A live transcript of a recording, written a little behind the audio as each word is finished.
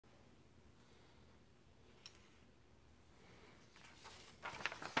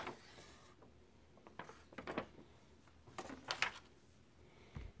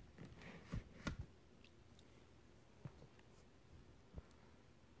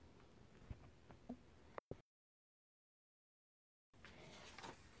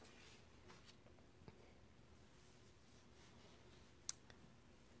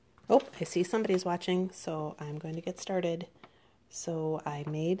I see somebody's watching, so I'm going to get started. So I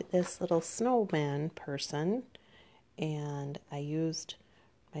made this little snowman person, and I used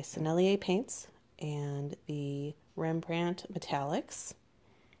my Sennelier paints and the Rembrandt Metallics,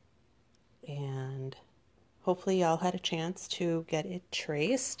 and hopefully y'all had a chance to get it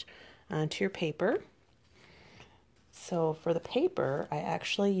traced onto your paper. So for the paper, I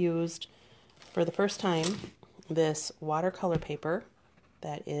actually used, for the first time, this watercolor paper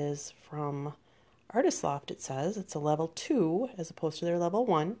that is from Artist Loft. It says it's a level 2 as opposed to their level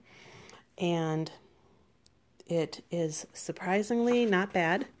 1, and it is surprisingly not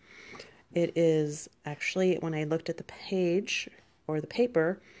bad. It is actually, when I looked at the page or the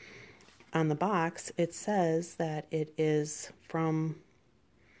paper on the box, it says that it is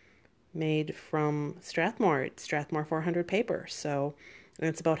made from Strathmore. It's Strathmore 400 paper, so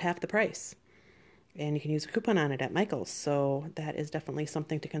it's about half the price. And you can use a coupon on it at Michael's, so that is definitely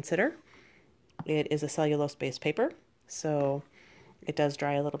something to consider. It is a cellulose-based paper, so it does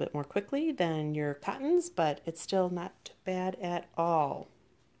dry a little bit more quickly than your cottons, but it's still not bad at all.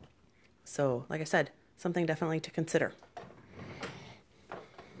 So, like I said, something definitely to consider.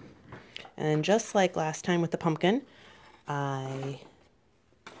 And just like last time with the pumpkin, I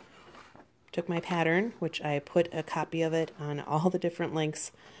took my pattern, which I put a copy of it on all the different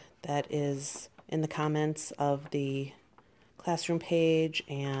links that is in the comments of the classroom page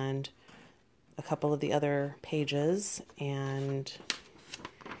and a couple of the other pages, and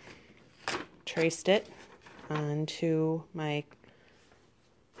traced it onto my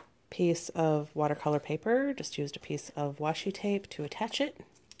piece of watercolor paper. Just used a piece of washi tape to attach it,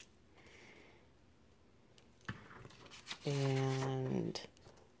 and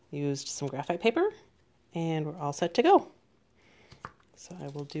used some graphite paper, and we're all set to go. So I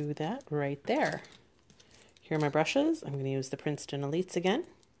will do that right there. Here are my brushes. I'm going to use the Princeton Elites again.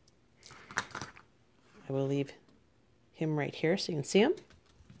 I will leave him right here so you can see him.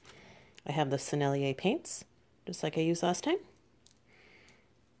 I have the Sennelier paints, just like I used last time.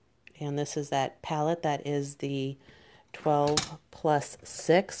 And this is that palette that is the 12 plus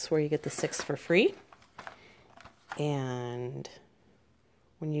 6, where you get the 6 for free. And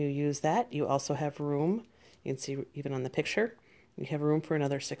when you use that, you also have room. You can see even on the picture, you have room for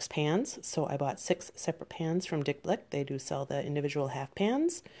another 6 pans. So I bought 6 separate pans from Dick Blick. They do sell the individual half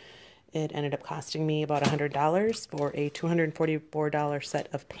pans. It ended up costing me about $100 for a $244 set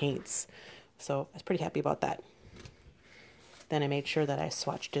of paints. So I was pretty happy about that. Then I made sure that I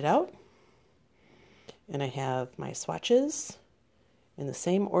swatched it out. And I have my swatches in the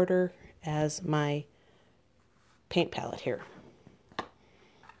same order as my paint palette here.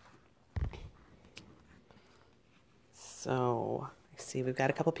 So I see we've got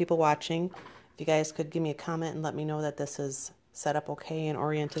a couple people watching. If you guys could give me a comment and let me know that this is set up okay and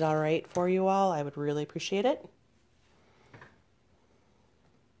oriented all right for you all, I would really appreciate it.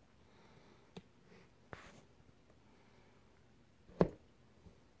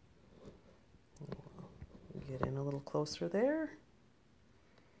 Get in a little closer there.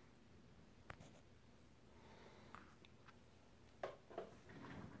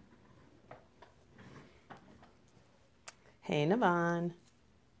 Hey, Navon.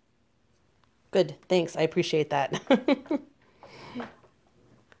 Good, thanks. I appreciate that.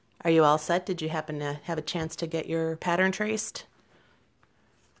 Are you all set? Did you happen to have a chance to get your pattern traced?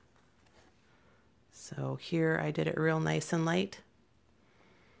 So here I did it real nice and light.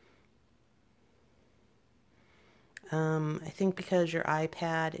 I think because your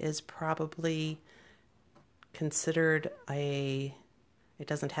iPad is probably considered it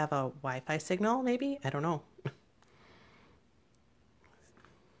doesn't have a Wi-Fi signal, maybe? I don't know.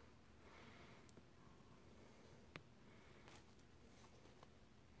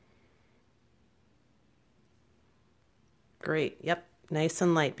 Great, yep, nice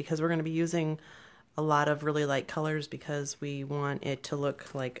and light, because we're going to be using a lot of really light colors because we want it to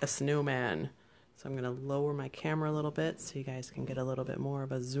look like a snowman. So I'm going to lower my camera a little bit so you guys can get a little bit more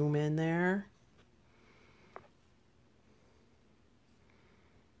of a zoom in there.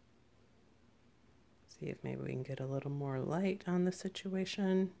 See if maybe we can get a little more light on the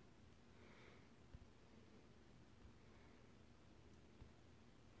situation.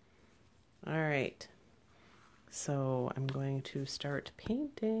 All right. So I'm going to start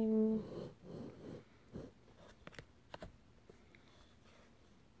painting.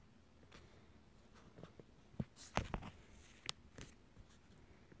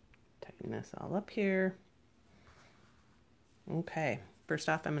 Tighten this all up here. Okay, first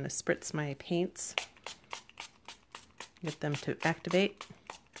off I'm going to spritz my paints, get them to activate.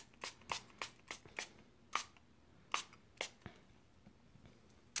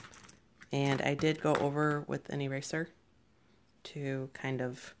 And I did go over with an eraser to kind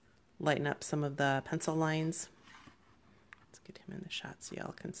of lighten up some of the pencil lines. Let's get him in the shot so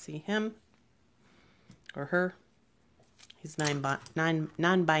y'all can see him or her. He's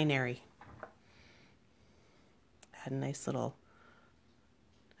non-binary. Had a nice little...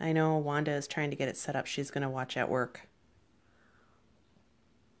 I know Wanda is trying to get it set up. She's going to watch at work.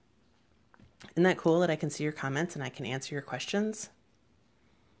 Isn't that cool that I can see your comments and I can answer your questions?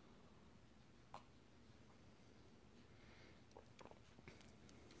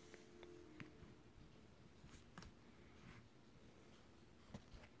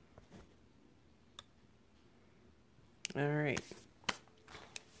 All right.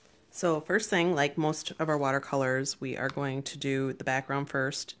 So first thing, like most of our watercolors, we are going to do the background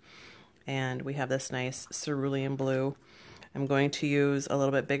first. And we have this nice cerulean blue. I'm going to use a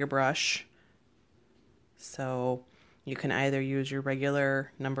little bit bigger brush. So you can either use your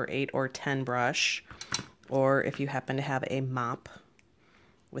regular number 8 or 10 brush, or if you happen to have a mop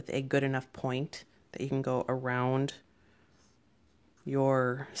with a good enough point that you can go around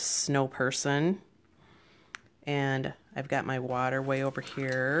your snow person. And I've got my water way over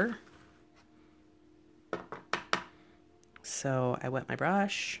here. So I wet my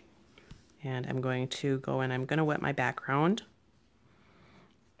brush and I'm going to go in. I'm going to wet my background.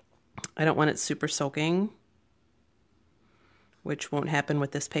 I don't want it super soaking, which won't happen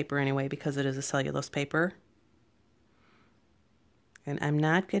with this paper anyway because it is a cellulose paper. And I'm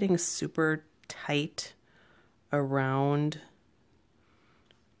not getting super tight around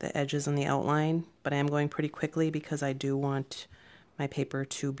the edges and the outline, but I am going pretty quickly because I do want my paper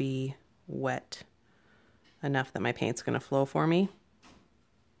to be wet enough that my paint's going to flow for me.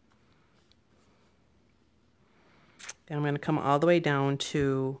 And I'm going to come all the way down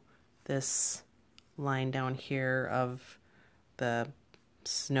to this line down here of the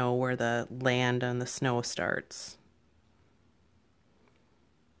snow where the land and the snow starts.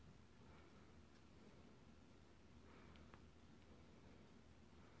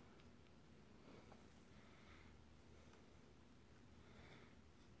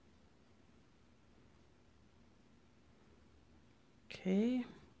 Okay,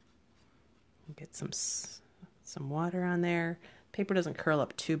 get some water on there. Paper doesn't curl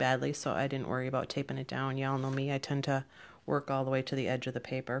up too badly, so I didn't worry about taping it down. Y'all know me, I tend to work all the way to the edge of the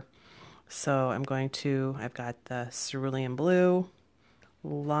paper. So I'm going to, I've got the cerulean blue,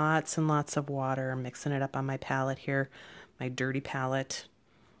 lots and lots of water. I'm mixing it up on my palette here, my dirty palette.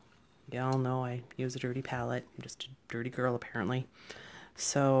 Y'all know I use a dirty palette. I'm just a dirty girl apparently.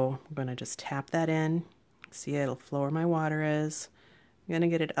 So I'm going to just tap that in. See, it'll flow where my water is. I'm going to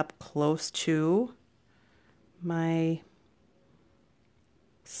get it up close to my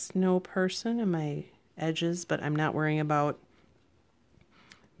snow person and my edges, but I'm not worrying about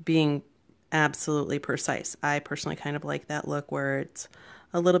being absolutely precise. I personally kind of like that look where it's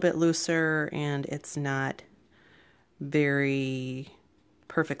a little bit looser and it's not very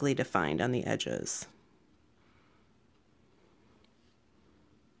perfectly defined on the edges.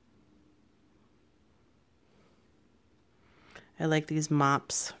 I like these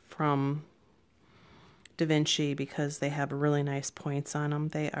mops from Da Vinci because they have really nice points on them.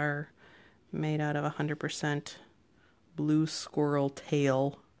 They are made out of 100% blue squirrel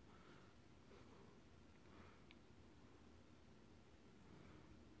tail.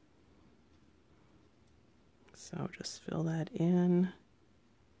 So just fill that in.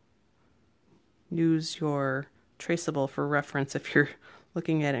 Use your traceable for reference if you're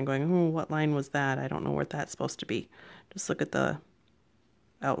looking at it and going, oh, what line was that? I don't know what that's supposed to be. Just look at the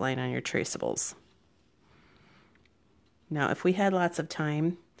outline on your traceables. Now, if we had lots of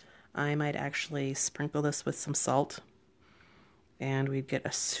time, I might actually sprinkle this with some salt and we'd get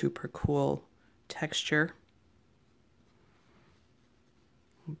a super cool texture.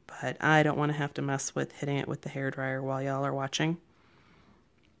 But I don't want to have to mess with hitting it with the hairdryer while y'all are watching.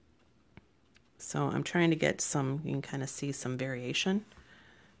 So I'm trying to get some, you can kind of see some variation.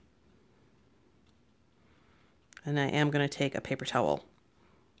 And I am going to take a paper towel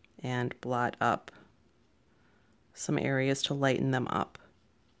and blot up some areas to lighten them up.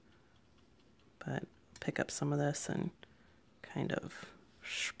 But pick up some of this and kind of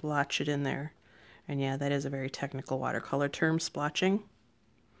splotch it in there. And yeah, that is a very technical watercolor term, splotching.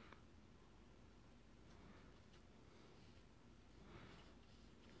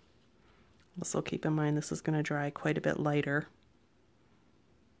 Also keep in mind this is going to dry quite a bit lighter.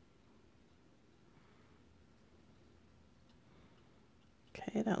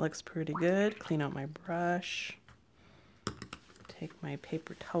 Okay, that looks pretty good. Clean out my brush. Take my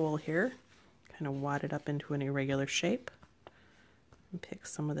paper towel here, kind of wad it up into an irregular shape, and pick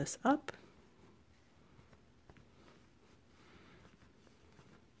some of this up.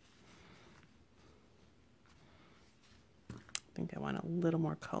 I think I want a little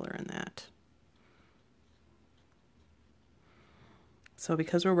more color in that. So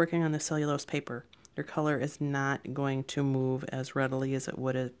because we're working on the cellulose paper, your color is not going to move as readily as it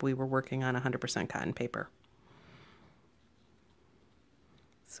would if we were working on 100% cotton paper.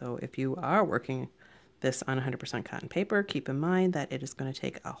 So if you are working this on 100% cotton paper, keep in mind that it is going to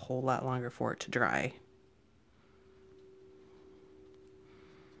take a whole lot longer for it to dry.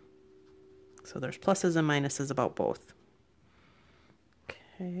 So there's pluses and minuses about both.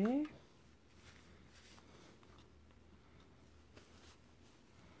 Okay.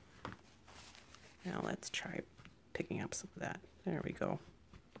 Now let's try picking up some of that. There we go.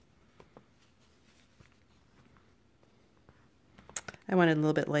 I want it a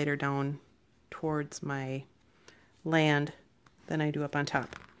little bit lighter down towards my land than I do up on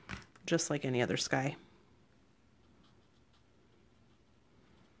top, just like any other sky.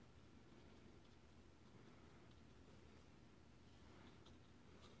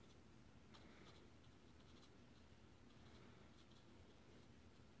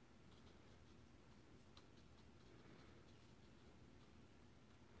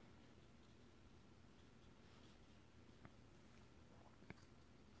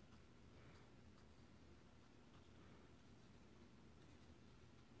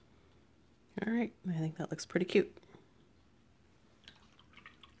 All right, I think that looks pretty cute.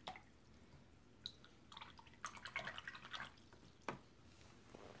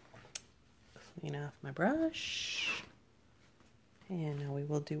 Clean off my brush. And now we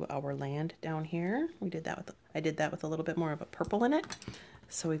will do our land down here. I did that with a little bit more of a purple in it.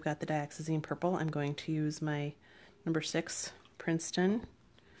 So we've got the Dioxazine purple. I'm going to use my number 6 Princeton.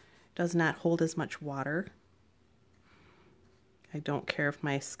 Does not hold as much water. I don't care if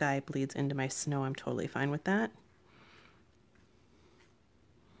my sky bleeds into my snow. I'm totally fine with that.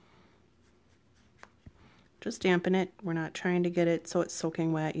 Just dampen it. We're not trying to get it so it's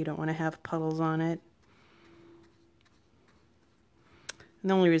soaking wet. You don't want to have puddles on it. And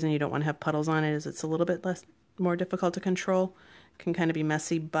the only reason you don't want to have puddles on it is it's a little bit more difficult to control. It can kind of be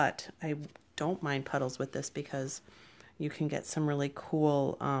messy, but I don't mind puddles with this because you can get some really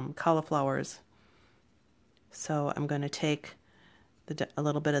cool cauliflowers. So I'm going to take a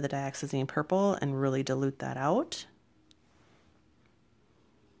little bit of the Dioxazine purple and really dilute that out.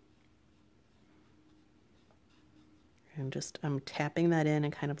 And I'm tapping that in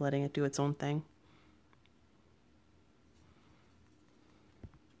and kind of letting it do its own thing.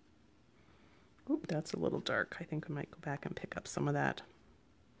 Oop, that's a little dark. I think I might go back and pick up some of that.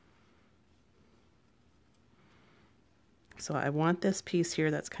 So I want this piece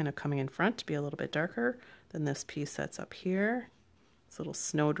here that's kind of coming in front to be a little bit darker than this piece that's up here. This little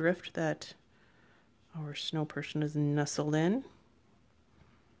snow drift that our snow person is nestled in.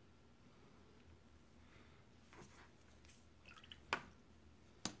 Can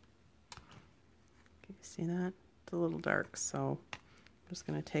you see that? It's a little dark, so I'm just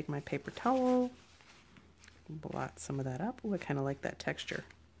going to take my paper towel and blot some of that up. Ooh, I kind of like that texture.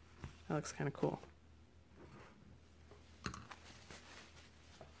 That looks kind of cool. And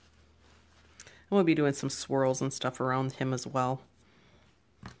we'll be doing some swirls and stuff around him as well.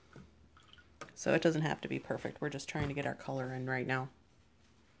 So it doesn't have to be perfect. We're just trying to get our color in right now.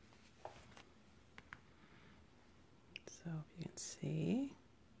 So if you can see.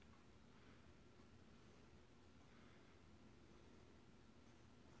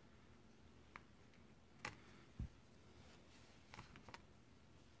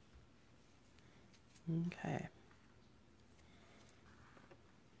 Okay.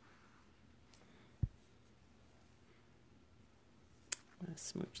 I'm going to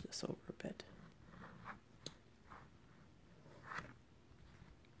smooch this over a bit.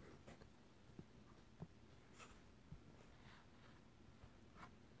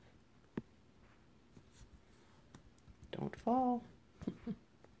 Don't fall.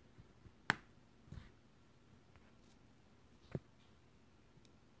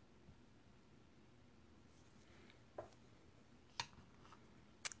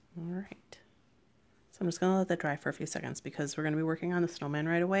 All right. So I'm just going to let that dry for a few seconds because we're going to be working on the snowman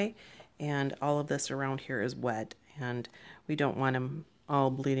right away, and all of this around here is wet, and we don't want them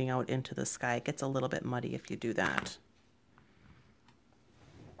all bleeding out into the sky. It gets a little bit muddy if you do that.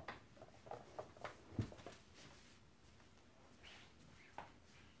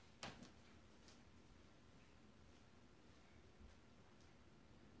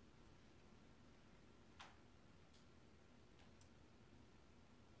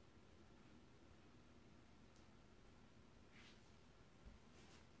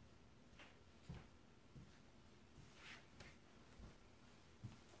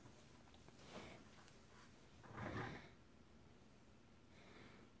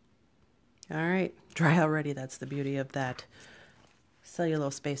 All right, dry already. That's the beauty of that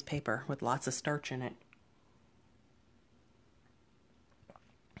cellulose-based paper with lots of starch in it.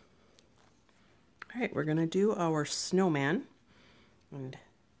 All right, we're going to do our snowman. And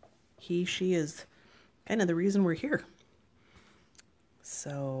she is kind of the reason we're here.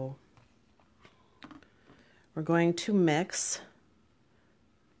 So we're going to mix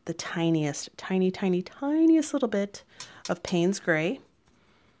the tiniest little bit of Paynes gray.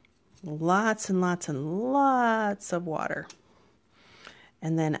 Lots and lots and lots of water.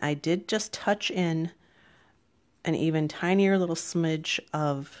 And then I did just touch in an even tinier little smidge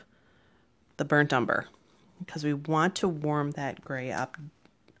of the burnt umber because we want to warm that gray up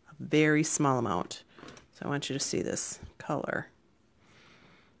a very small amount. So I want you to see this color.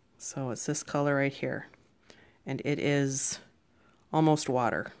 So it's this color right here. And it is almost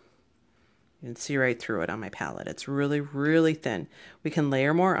water. You can see right through it on my palette. It's really, really thin. We can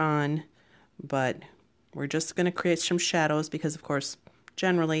layer more on, but we're just going to create some shadows because, of course,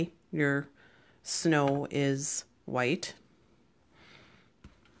 generally your snow is white.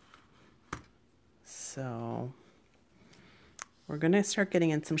 So we're going to start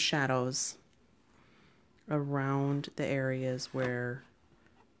getting in some shadows around the areas where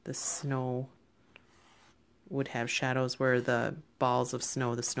the snow would have shadows, where the balls of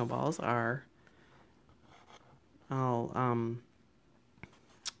snow, the snowballs, are all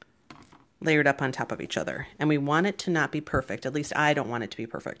layered up on top of each other. And we want it to not be perfect. At least I don't want it to be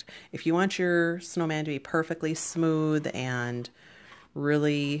perfect. If you want your snowman to be perfectly smooth and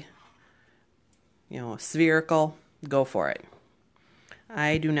really, spherical, go for it.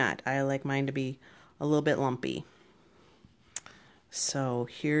 I do not. I like mine to be a little bit lumpy. So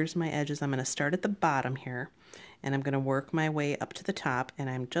here's my edges. I'm going to start at the bottom here, and I'm going to work my way up to the top, and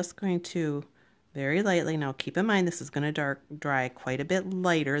I'm just going to very lightly. Now keep in mind this is going to dry quite a bit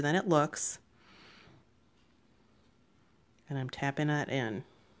lighter than it looks. And I'm tapping that in.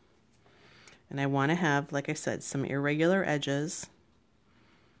 And I want to have, like I said, some irregular edges.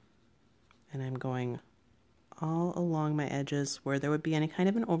 And I'm going all along my edges where there would be any kind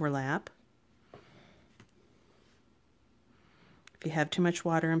of an overlap. If you have too much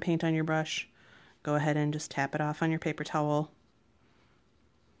water and paint on your brush, go ahead and just tap it off on your paper towel.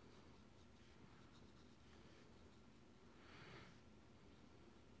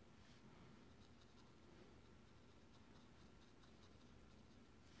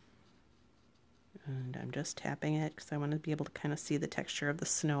 And I'm just tapping it because I want to be able to kind of see the texture of the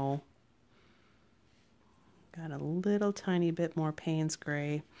snow. Got a little tiny bit more Paynes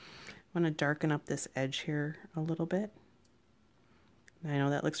gray. I want to darken up this edge here a little bit. I know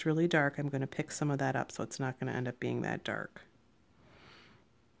that looks really dark. I'm going to pick some of that up so it's not going to end up being that dark.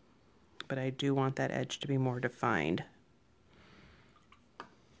 But I do want that edge to be more defined.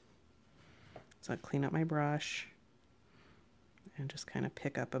 So I'll clean up my brush and just kind of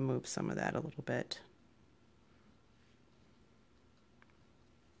pick up and move some of that a little bit.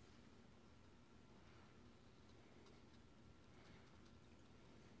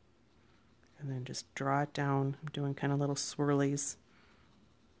 And then just draw it down. I'm doing kind of little swirlies.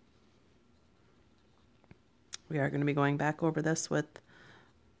 We are going to be going back over this with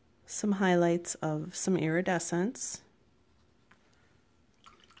some highlights of some iridescence.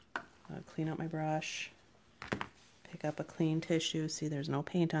 I'll clean up my brush, pick up a clean tissue. See, there's no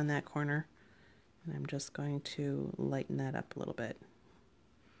paint on that corner. And I'm just going to lighten that up a little bit.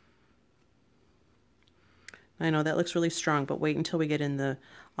 I know that looks really strong, but wait until we get in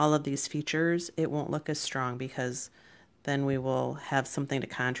all of these features. It won't look as strong because then we will have something to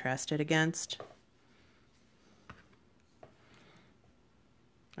contrast it against.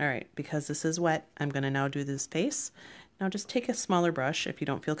 All right, because this is wet, I'm going to now do this face. Now just take a smaller brush. If you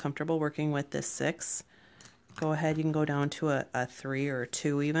don't feel comfortable working with this 6, go ahead, you can go down to a 3 or a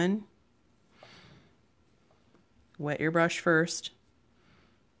 2 even. Wet your brush first,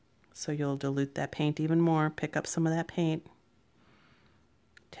 so you'll dilute that paint even more. Pick up some of that paint.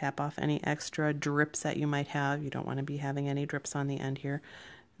 Tap off any extra drips that you might have. You don't want to be having any drips on the end here.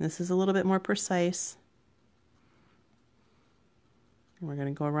 And this is a little bit more precise. And we're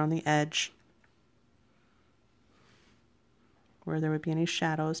going to go around the edge where there would be any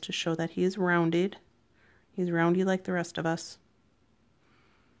shadows to show that he is rounded. He's roundy like the rest of us.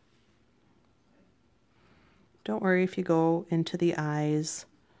 Don't worry if you go into the eyes,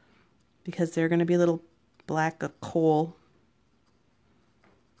 because they're going to be a little black coal.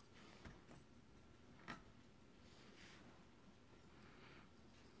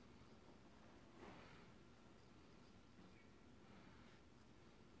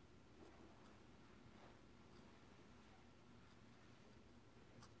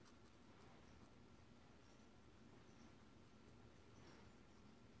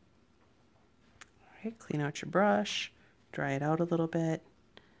 Okay, clean out your brush, dry it out a little bit,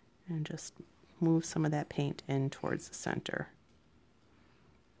 and just move some of that paint in towards the center.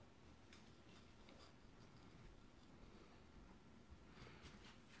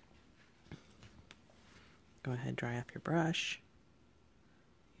 Go ahead, dry off your brush.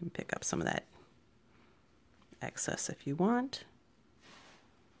 You can pick up some of that excess if you want.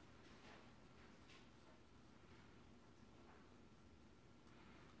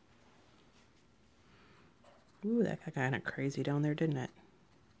 Ooh, that got kind of crazy down there, didn't it?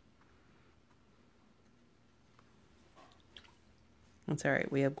 That's all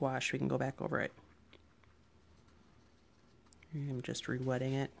right. We have gouache. We can go back over it. I'm just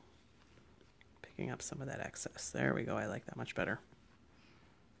re-wetting it. Picking up some of that excess. There we go. I like that much better.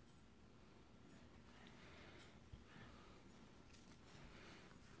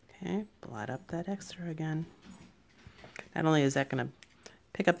 Okay, blot up that extra again. Not only is that going to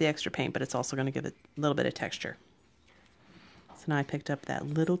pick up the extra paint, but it's also going to give it a little bit of texture. So now I picked up that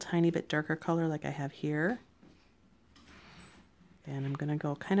little tiny bit darker color like I have here. And I'm going to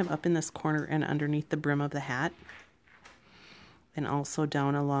go kind of up in this corner and underneath the brim of the hat. And also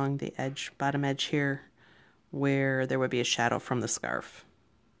down along the edge, bottom edge here, where there would be a shadow from the scarf.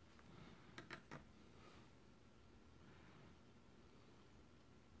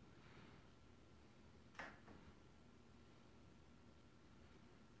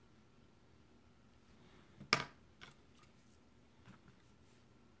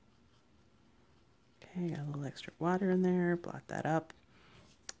 Okay, got a little extra water in there, blot that up.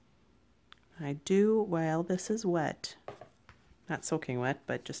 I do, while this is wet, not soaking wet,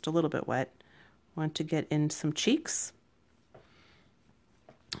 but just a little bit wet, want to get in some cheeks.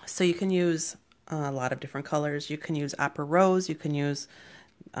 So you can use a lot of different colors. You can use Opera Rose, you can use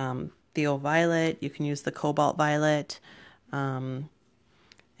Theo Violet, you can use the Cobalt Violet,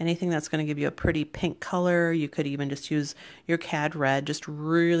 anything that's going to give you a pretty pink color. You could even just use your Cad Red, just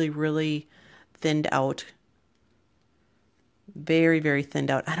really, really thinned out. Very, very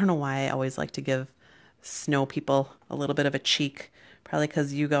thinned out. I don't know why I always like to give snow people a little bit of a cheek. Probably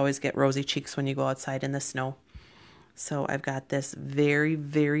because you always get rosy cheeks when you go outside in the snow. So I've got this very,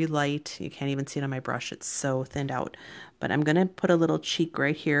 very light. You can't even see it on my brush. It's so thinned out. But I'm going to put a little cheek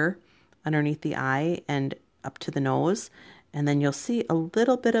right here underneath the eye and up to the nose. And then you'll see a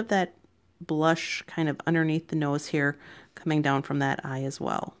little bit of that blush kind of underneath the nose here coming down from that eye as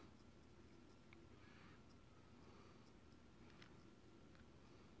well.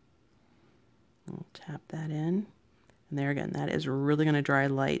 I'll tap that in. And there again, that is really going to dry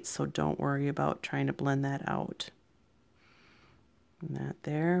light, so don't worry about trying to blend that out. And that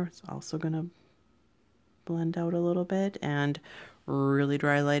there is also going to blend out a little bit and really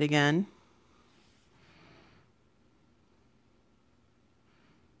dry light again.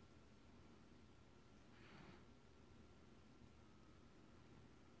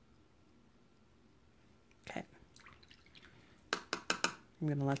 Okay. I'm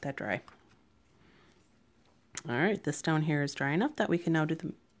going to let that dry. All right, this down here is dry enough that we can now do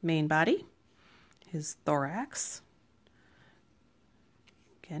the main body, his thorax.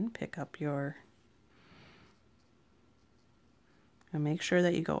 Again, pick up your, and make sure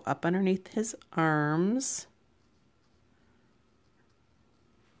that you go up underneath his arms.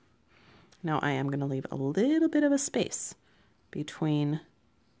 Now I am going to leave a little bit of a space between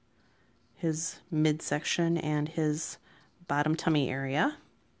his midsection and his bottom tummy area.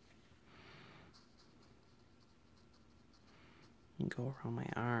 And go around my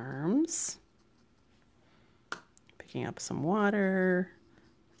arms, picking up some water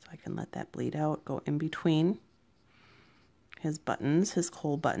so I can let that bleed out, go in between his buttons, his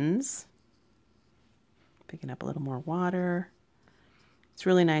coal buttons, picking up a little more water. It's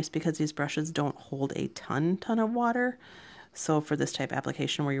really nice because these brushes don't hold a ton of water. So for this type of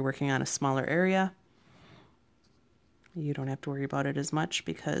application where you're working on a smaller area, you don't have to worry about it as much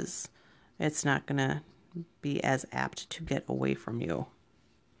because it's not going to be as apt to get away from you.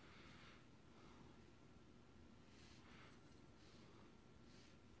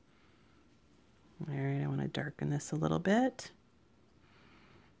 All right, I want to darken this a little bit.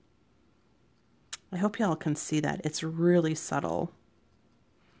 I hope y'all can see that. It's really subtle.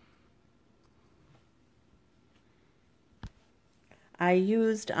 I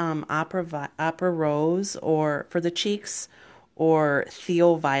used Opera Rose or for the cheeks, or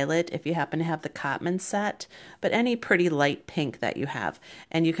Theo Violet if you happen to have the Cotman set, but any pretty light pink that you have.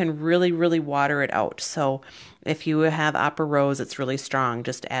 And you can really, really water it out. So if you have Opera Rose, it's really strong.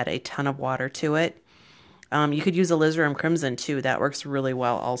 Just add a ton of water to it. You could use alizarin crimson too. That works really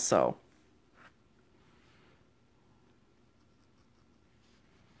well also.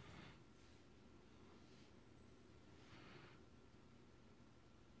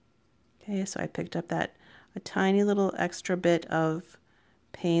 Okay, so I picked up a tiny little extra bit of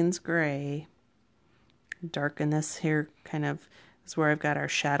Paynes gray. Darken this here, kind of is where I've got our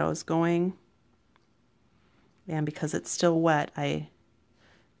shadows going. And because it's still wet, I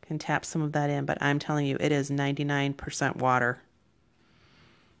can tap some of that in, but I'm telling you, it is 99% water.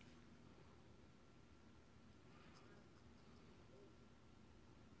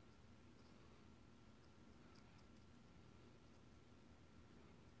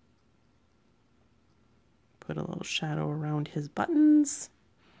 Put a little shadow around his buttons.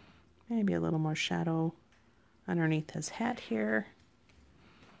 Maybe a little more shadow underneath his hat here.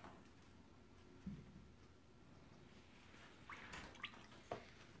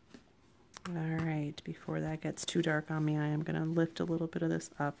 All right, before that gets too dark on me, I am going to lift a little bit of this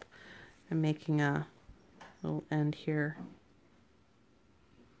up and making a little end here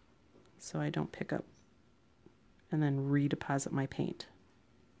so I don't pick up and then redeposit my paint.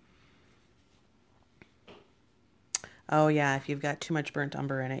 Oh yeah, if you've got too much burnt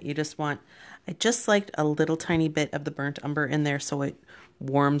umber in it, I just liked a little tiny bit of the burnt umber in there so it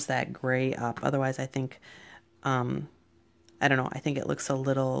warms that gray up. Otherwise, I think, I don't know, I think it looks a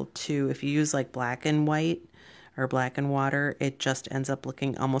little too, if you use like black and white or black and water, it just ends up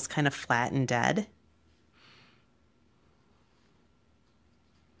looking almost kind of flat and dead.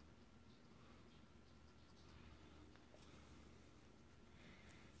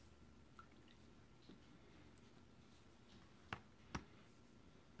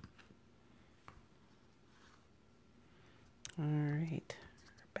 All right,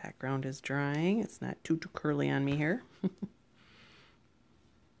 our background is drying. It's not too curly on me here.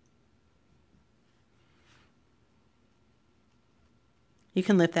 You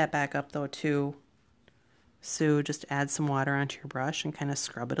can lift that back up though too, Sue. Just add some water onto your brush and kind of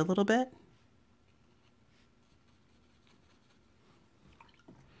scrub it a little bit.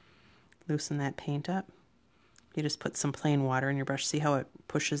 Loosen that paint up. You just put some plain water in your brush. See how it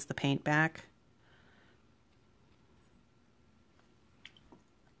pushes the paint back?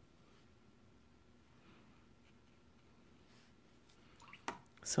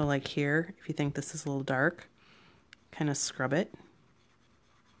 So like here, if you think this is a little dark, kind of scrub it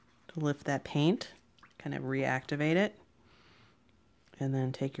to lift that paint, kind of reactivate it, and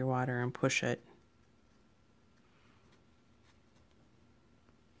then take your water and push it.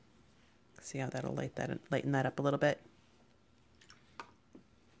 See how that'll lighten that up a little bit.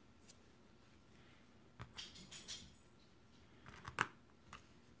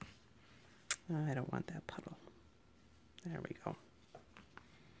 I don't want that puddle. There we go.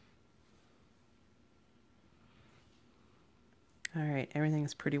 All right,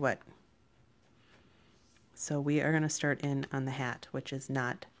 everything's pretty wet. So we are going to start in on the hat, which is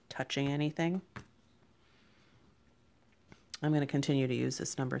not touching anything. I'm going to continue to use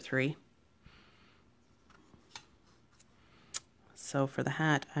this number 3. So for the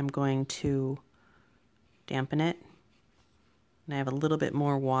hat, I'm going to dampen it. And I have a little bit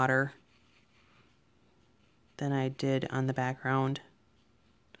more water than I did on the background.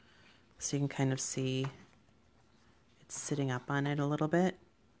 So you can kind of see it's sitting up on it a little bit.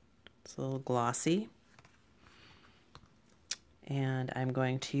 It's a little glossy. And I'm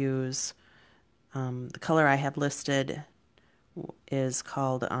going to use, the color I have listed is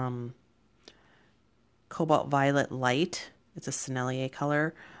called Cobalt Violet Light. It's a Sennelier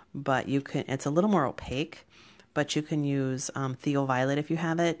color, but it's a little more opaque, but you can use Thalo Violet if you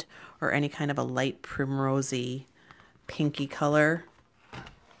have it, or any kind of a light primrosy pinky color.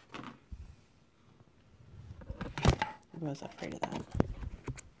 I was afraid of that.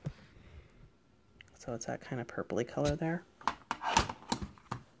 So it's that kind of purpley color there.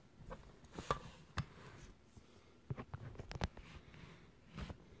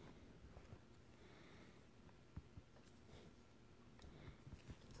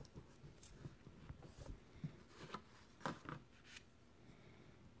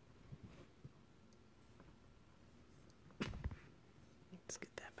 Let's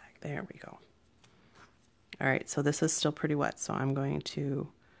get that back. There we go. All right, so this is still pretty wet, so I'm going to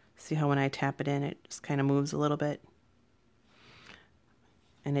see how when I tap it in, it just kind of moves a little bit.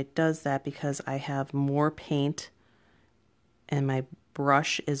 And it does that because I have more paint and my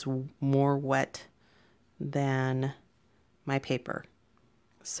brush is more wet than my paper.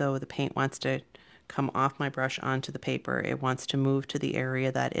 So the paint wants to come off my brush onto the paper. It wants to move to the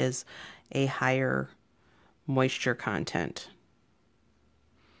area that is a higher moisture content.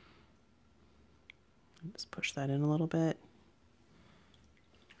 Just push that in a little bit.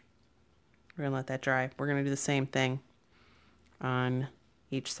 We're going to let that dry. We're going to do the same thing on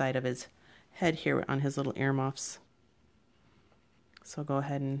each side of his head here on his little earmuffs. So go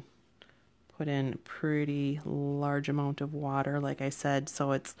ahead and put in a pretty large amount of water, like I said,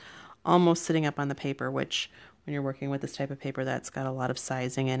 so it's almost sitting up on the paper, which when you're working with this type of paper that's got a lot of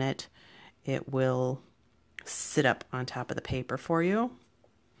sizing in it, it will sit up on top of the paper for you.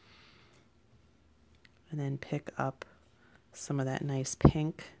 And then pick up some of that nice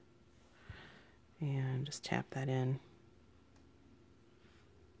pink and just tap that in.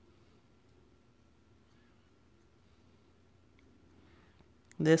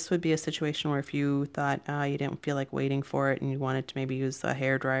 This would be a situation where if you thought you didn't feel like waiting for it and you wanted to maybe use a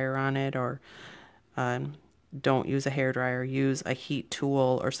hair dryer on it, or don't use a hair dryer, use a heat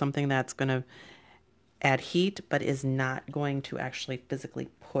tool or something that's going to add heat but is not going to actually physically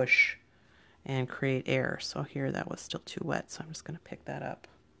push and create air. So here that was still too wet, so I'm just going to pick that up.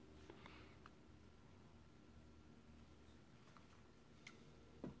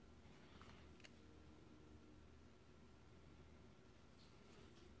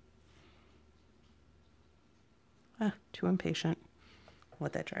 Too impatient.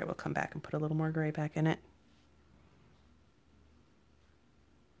 Let that dry. We'll come back and put a little more gray back in it.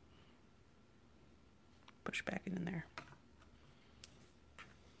 Push back in there.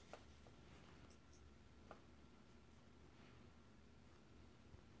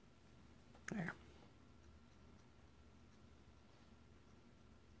 There.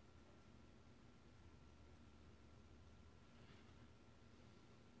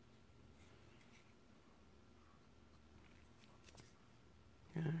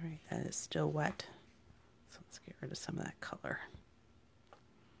 All right, that is still wet, so let's get rid of some of that color.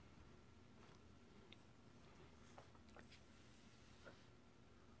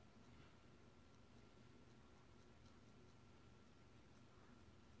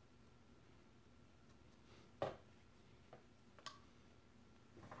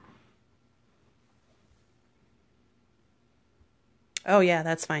 Oh yeah,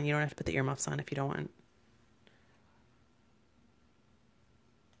 that's fine. You don't have to put the earmuffs on if you don't want.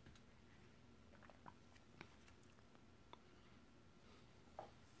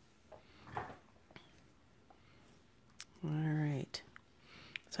 Alright,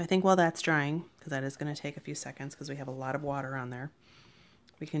 so I think while that's drying, because that is going to take a few seconds because we have a lot of water on there,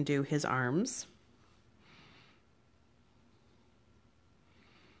 we can do his arms.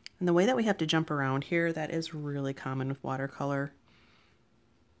 And the way that we have to jump around here, that is really common with watercolor.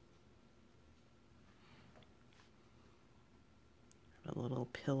 A little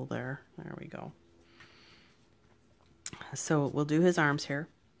pill there. There we go. So we'll do his arms here.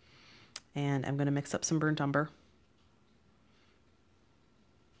 And I'm going to mix up some burnt umber.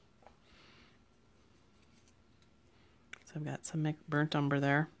 So I've got some burnt umber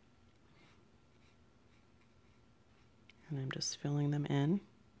there. And I'm just filling them in.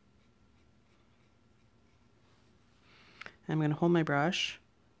 I'm going to hold my brush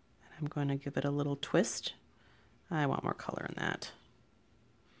and I'm going to give it a little twist. I want more color in that.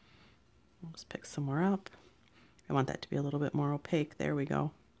 I'll just pick some more up. I want that to be a little bit more opaque. There we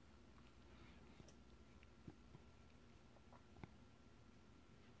go.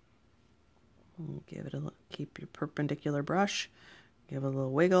 Give it a, keep your perpendicular brush, give it a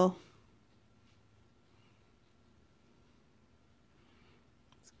little wiggle.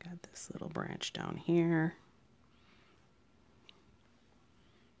 It's got this little branch down here.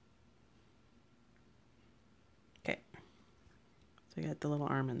 Okay, so you got the little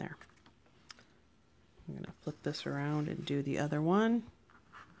arm in there. I'm going to flip this around and do the other one.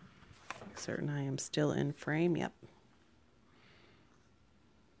 Make certain I am still in frame. Yep.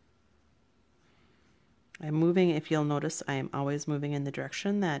 I'm moving, if you'll notice, I am always moving in the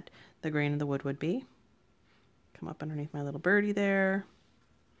direction that the grain of the wood would be. Come up underneath my little birdie there.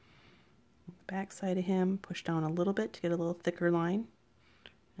 Back side of him, push down a little bit to get a little thicker line.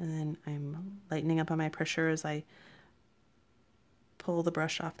 And then I'm lightening up on my pressure as I pull the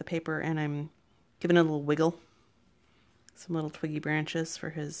brush off the paper, and I'm giving it a little wiggle. Some little twiggy branches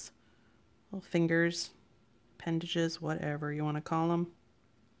for his little fingers, appendages, whatever you want to call them.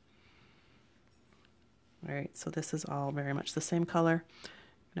 All right, so this is all very much the same color.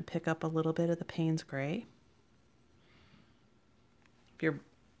 I'm going to pick up a little bit of the Paynes gray. If your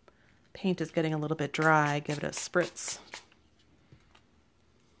paint is getting a little bit dry, give it a spritz.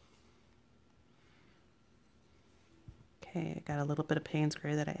 Okay, I got a little bit of Paynes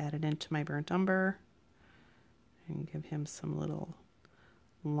gray that I added into my burnt umber. And give him some little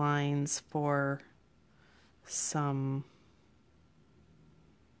lines for some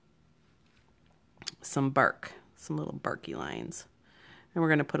bark, some little barky lines. And we're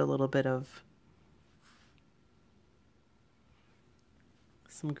going to put a little bit of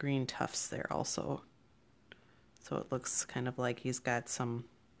some green tufts there also. So it looks kind of like he's got some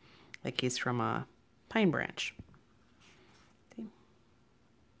like he's from a pine branch. Okay.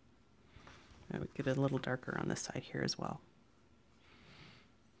 I would get it a little darker on this side here as well.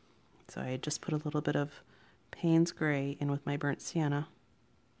 So I just put a little bit of Paynes gray in with my burnt sienna.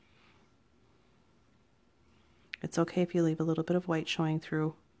 It's okay if you leave a little bit of white showing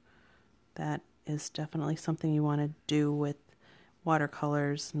through. That is definitely something you want to do with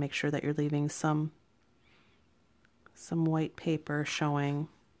watercolors. Make sure that you're leaving some white paper showing.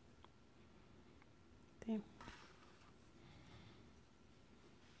 Okay.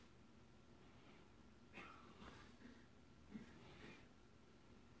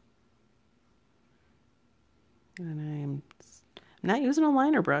 And I'm not using a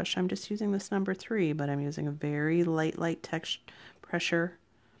liner brush. I'm just using this number 3, but I'm using a very light texture pressure,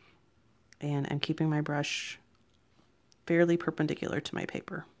 and I'm keeping my brush fairly perpendicular to my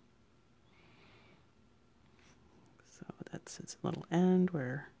paper. So that's his little end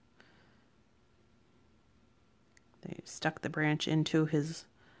where they stuck the branch into his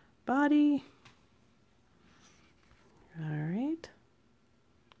body. All right.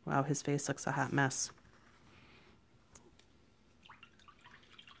 Wow, his face looks a hot mess.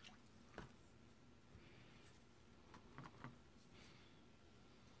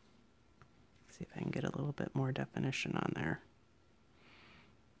 See if I can get a little bit more definition on there.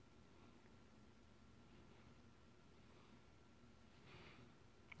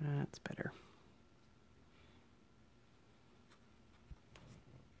 That's better.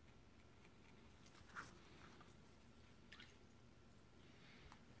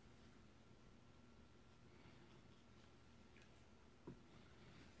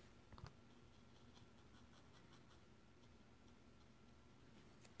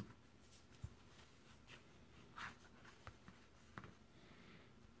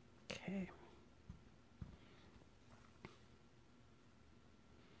 Okay.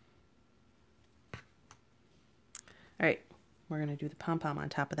 All right, we're going to do the pom-pom on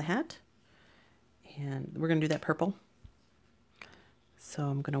top of the hat, and we're going to do that purple. So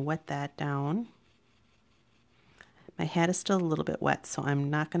I'm going to wet that down. My hat is still a little bit wet, so I'm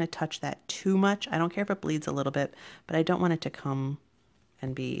not going to touch that too much. I don't care if it bleeds a little bit, but I don't want it to come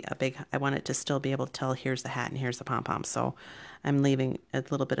and be a big, I want it to still be able to tell here's the hat and here's the pom-pom. So I'm leaving a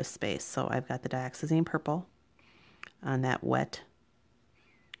little bit of space. So I've got the Dioxazine purple on that wet.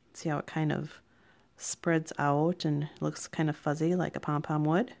 See how it kind of spreads out and looks kind of fuzzy like a pom-pom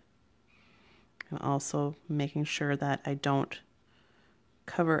would. I'm also making sure that I don't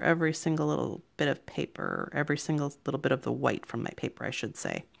cover every single little bit of paper, every single little bit of the white from my paper, I should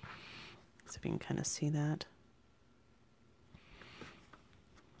say. So if you can kind of see that.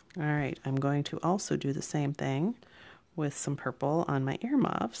 All right, I'm going to also do the same thing with some purple on my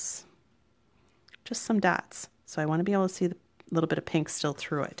earmuffs. Just some dots. So I want to be able to see the little bit of pink still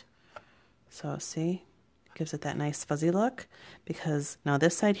through it. So see, it gives it that nice fuzzy look, because now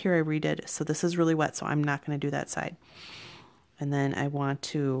this side here I redid, so this is really wet, so I'm not going to do that side. And then I want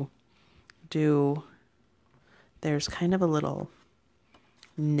to do, there's kind of a little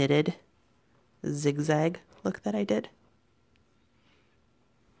knitted zigzag look that I did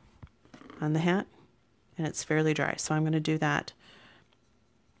on the hat, and it's fairly dry, so I'm going to do that.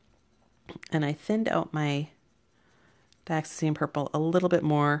 And I thinned out my Dioxazine purple a little bit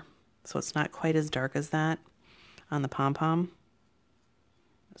more, so it's not quite as dark as that on the pom-pom.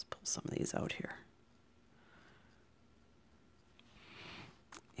 Let's pull some of these out here.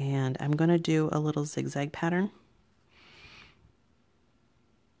 And I'm going to do a little zigzag pattern.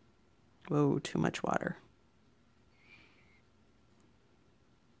 Whoa, too much water.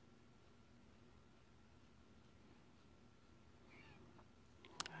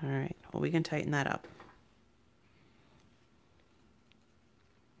 All right, well, we can tighten that up.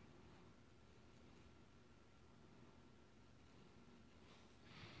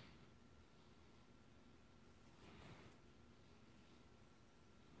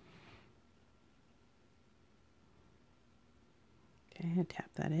 Okay, tap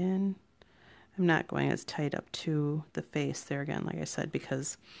that in. I'm not going as tight up to the face there again, like I said,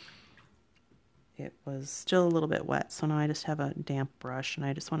 because it was still a little bit wet. So now I just have a damp brush and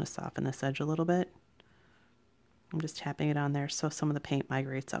I just want to soften this edge a little bit. I'm just tapping it on there so some of the paint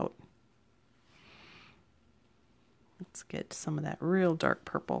migrates out. Let's get some of that real dark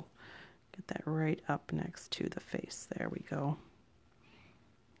purple. Get that right up next to the face. There we go.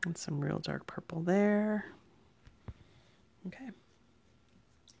 And some real dark purple there. Okay.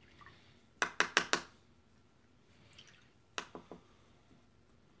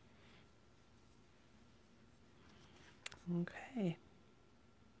 Okay.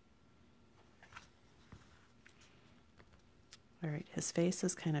 All right, his face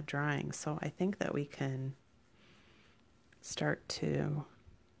is kind of drying, so I think that we can start to,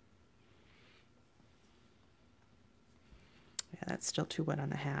 yeah, that's still too wet on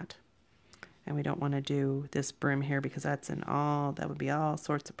the hat. And we don't want to do this brim here because that would be all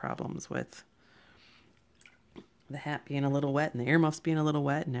sorts of problems with the hat being a little wet and the earmuffs being a little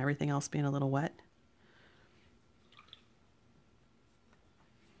wet and everything else being a little wet.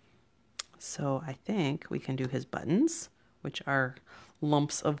 So I think we can do his buttons, which are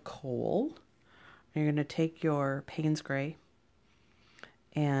lumps of coal. You're going to take your Paynes gray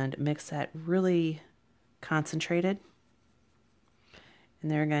and mix that really concentrated. And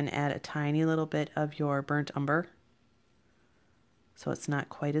they're going to add a tiny little bit of your burnt umber, so it's not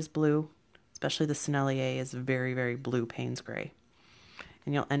quite as blue. Especially the Sennelier is very, very blue Paynes gray.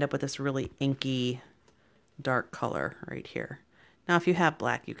 And you'll end up with this really inky, dark color right here. Now, if you have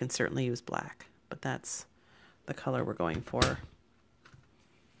black, you can certainly use black, but that's the color we're going for.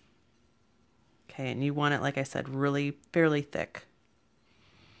 Okay, and you want it, like I said, really fairly thick,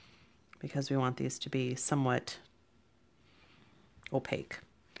 because we want these to be somewhat opaque.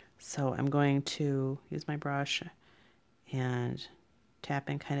 So I'm going to use my brush and tap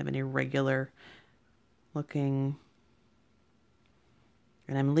in kind of an irregular looking,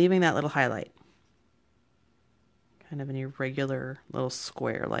 and I'm leaving that little highlight, kind of an irregular little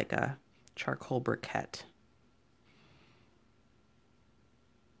square like a charcoal briquette.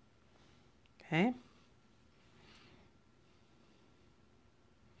 Okay.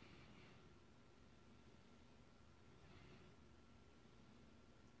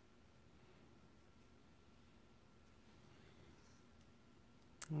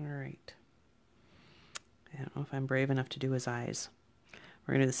 All right. I don't know if I'm brave enough to do his eyes.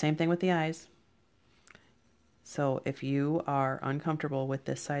 We're going to do the same thing with the eyes. So if you are uncomfortable with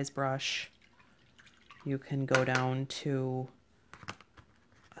this size brush, you can go down to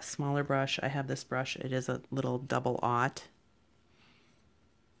a smaller brush. I have this brush. It is a little double aught.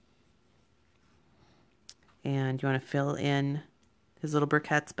 And you want to fill in his little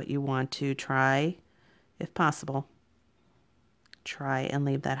briquettes, but you want to try, if possible, try and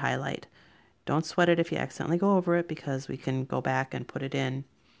leave that highlight. Don't sweat it if you accidentally go over it, because we can go back and put it in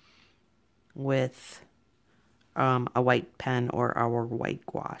with a white pen or our white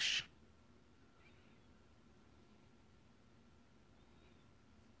gouache.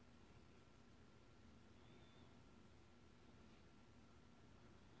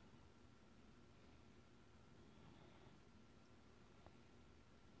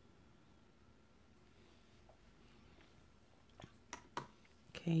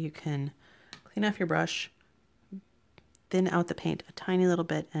 Okay, you can clean off your brush, thin out the paint a tiny little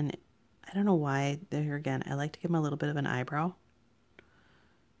bit, and I don't know why, there again, I like to give him a little bit of an eyebrow, a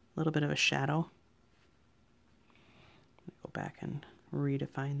little bit of a shadow. Go back and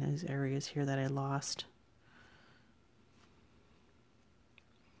redefine those areas here that I lost.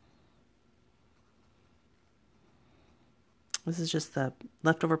 This is just the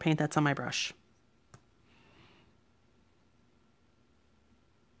leftover paint that's on my brush.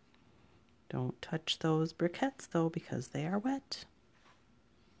 Don't touch those briquettes though, because they are wet.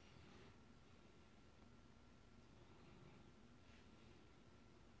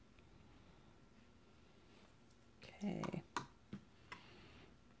 Okay.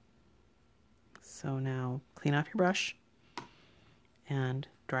 So now clean off your brush and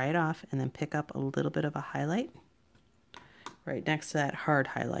dry it off, and then pick up a little bit of a highlight right next to that hard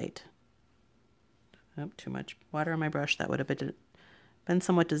highlight. Oh, too much water on my brush. That would have been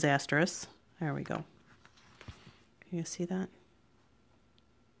somewhat disastrous. There we go. Can you see that?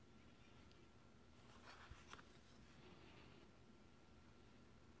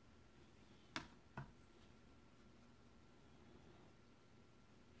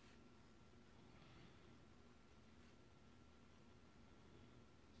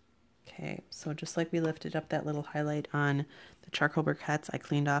 Okay, so just like we lifted up that little highlight on the charcoal briquettes, I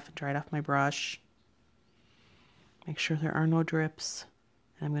cleaned off and dried off my brush. Make sure there are no drips.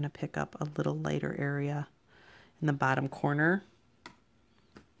 And I'm going to pick up a little lighter area in the bottom corner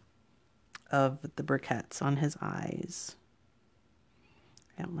of the briquettes on his eyes.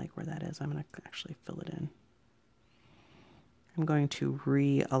 I don't like where that is. I'm going to actually fill it in. I'm going to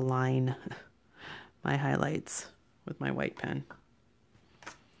realign my highlights with my white pen.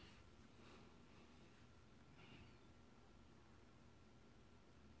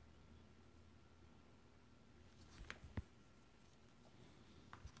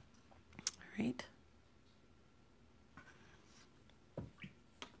 All right.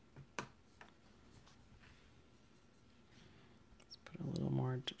 Let's put a little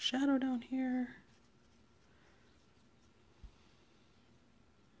more shadow down here.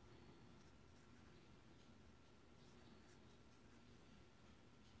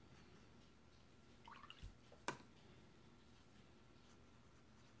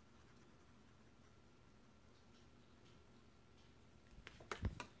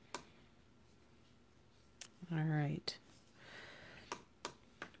 All right.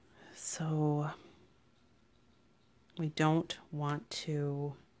 So we don't want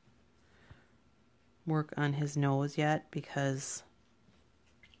to work on his nose yet because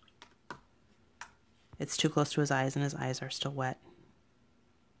it's too close to his eyes and his eyes are still wet.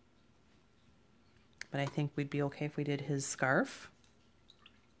 But I think we'd be okay if we did his scarf.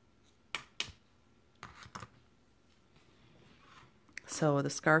 So the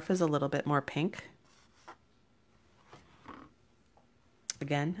scarf is a little bit more pink.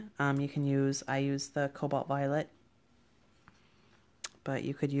 Again, you can use, I use the Cobalt Violet, but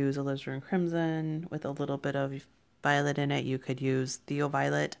you could use alizarin crimson with a little bit of violet in it. You could use Theo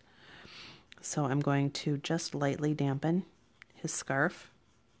Violet. So I'm going to just lightly dampen his scarf.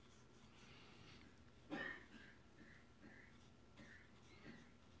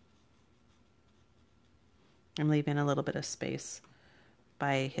 I'm leaving a little bit of space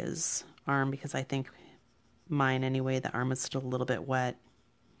by his arm because I think mine anyway, the arm is still a little bit wet.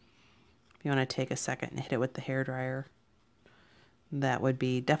 If you want to take a second and hit it with the hairdryer, that would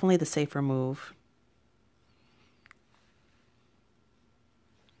be definitely the safer move.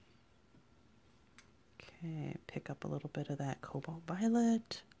 Okay, pick up a little bit of that Cobalt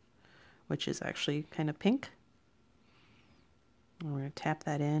Violet, which is actually kind of pink. And we're going to tap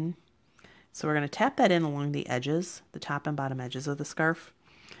that in. So we're going to tap that in along the edges, the top and bottom edges of the scarf,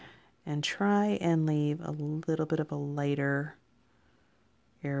 and try and leave a little bit of a lighter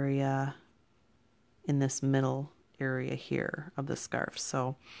area in this middle area here of the scarf.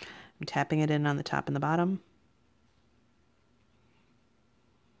 So I'm tapping it in on the top and the bottom.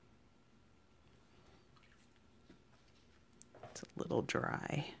 It's a little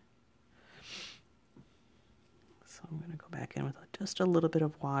dry. So I'm going to go back in with just a little bit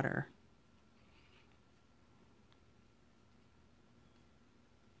of water.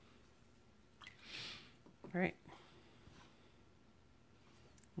 All right.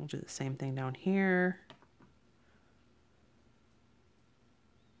 We'll do the same thing down here.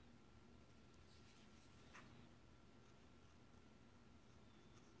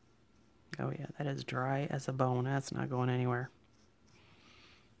 Oh yeah, that is dry as a bone. That's not going anywhere.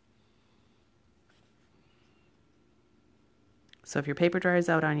 So if your paper dries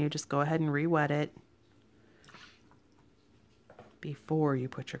out on you, just go ahead and re-wet it before you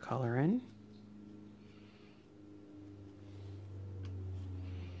put your color in.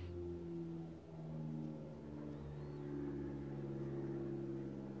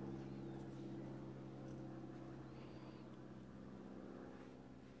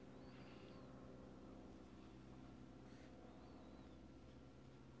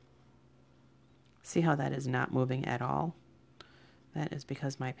 See how that is not moving at all? That is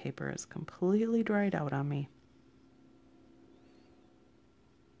because my paper is completely dried out on me.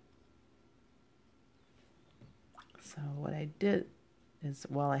 So what I did is,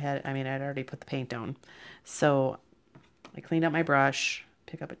 well, I'd already put the paint down. So I cleaned out my brush,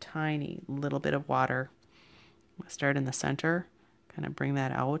 pick up a tiny little bit of water. Start in the center, kind of bring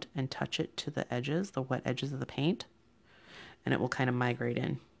that out and touch it to the edges, the wet edges of the paint, and it will kind of migrate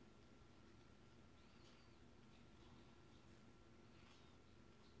in.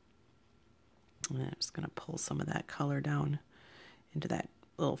 And I'm just going to pull some of that color down into that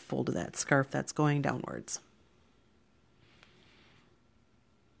little fold of that scarf that's going downwards.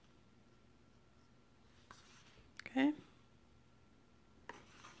 Okay.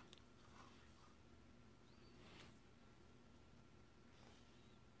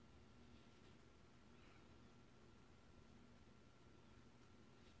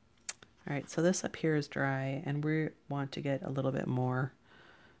 All right, so this up here is dry, and we want to get a little bit more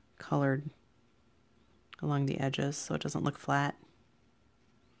colored along the edges so it doesn't look flat.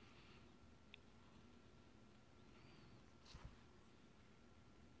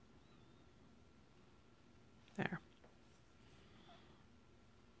 There.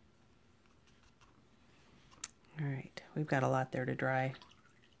 All right, we've got a lot there to dry.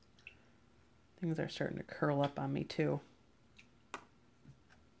 Things are starting to curl up on me too.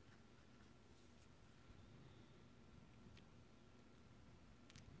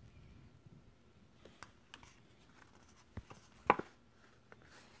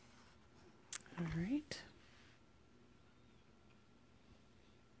 All right.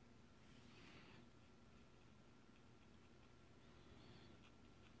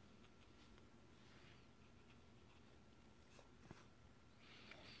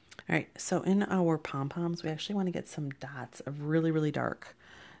 All right, so in our pom-poms, we actually want to get some dots of really, really dark.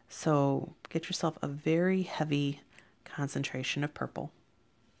 So get yourself a very heavy concentration of purple.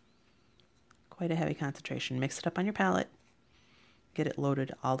 Quite a heavy concentration. Mix it up on your palette. Get it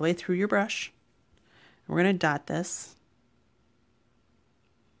loaded all the way through your brush. And We're going to dot this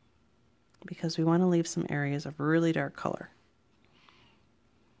because we want to leave some areas of really dark color.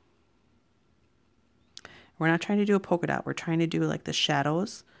 We're not trying to do a polka dot. We're trying to do like the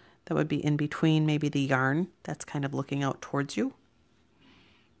shadows that would be in between maybe the yarn that's kind of looking out towards you.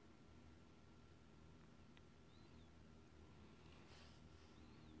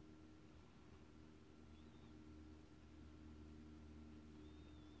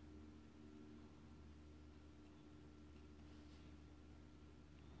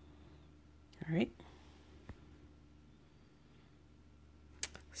 All right.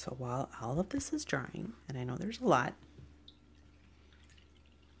 So while all of this is drying, and I know there's a lot,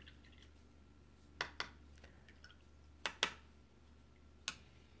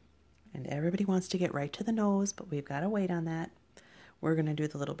 and everybody wants to get right to the nose, but we've got to wait on that. We're going to do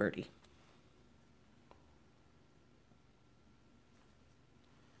the little birdie.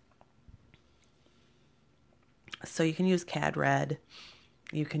 So you can use Cad Red,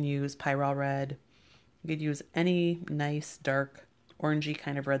 you can use Pyrrole Red, you could use any nice dark orangey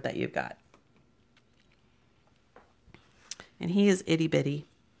kind of red that you've got. And he is itty bitty.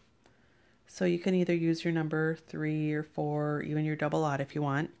 So you can either use your number 3 or 4, even your double aught if you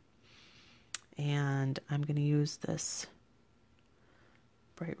want. And I'm going to use this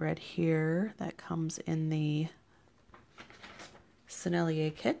bright red here that comes in the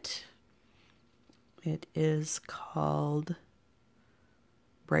Sennelier kit. It is called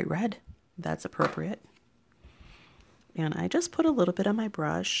Bright Red. That's appropriate. And I just put a little bit on my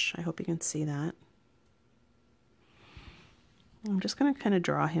brush. I hope you can see that. I'm just going to kind of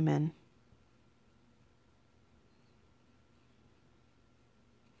draw him in.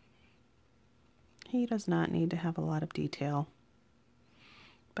 He does not need to have a lot of detail,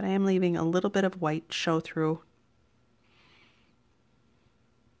 but I am leaving a little bit of white show through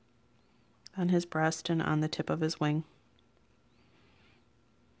on his breast and on the tip of his wing.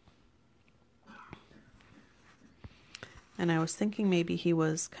 And I was thinking maybe he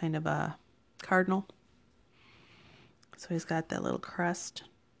was kind of a cardinal. So he's got that little crest.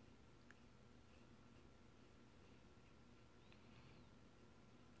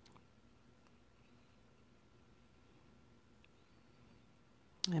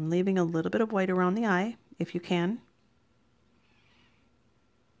 I'm leaving a little bit of white around the eye, if you can.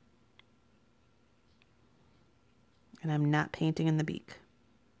 And I'm not painting in the beak.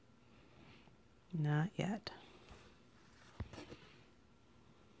 Not yet.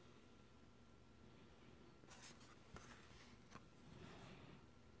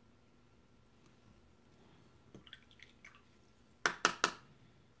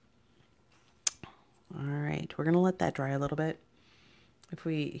 All right, we're going to let that dry a little bit.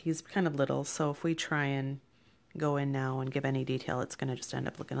 He's kind of little, so if we try and go in now and give any detail, it's going to just end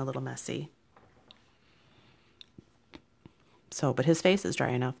up looking a little messy. So, but his face is dry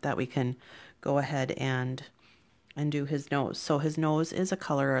enough that we can go ahead and do his nose. So his nose is a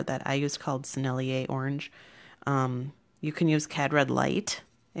color that I use called Sennelier Orange. You can use Cad Red Light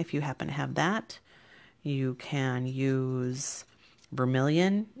if you happen to have that. You can use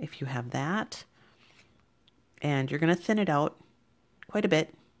Vermilion if you have that. And you're going to thin it out quite a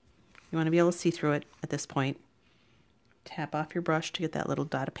bit. You want to be able to see through it at this point. Tap off your brush to get that little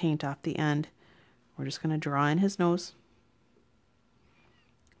dot of paint off the end. We're just going to draw in his nose.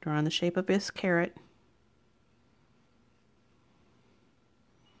 Draw in the shape of his carrot.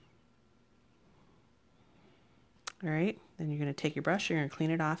 All right, then you're going to take your brush, you're going to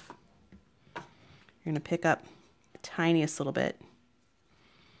clean it off. You're going to pick up the tiniest little bit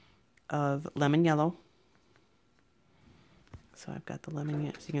of lemon yellow. So I've got the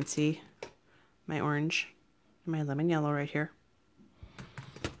lemon, as you can see, my orange and my lemon yellow right here.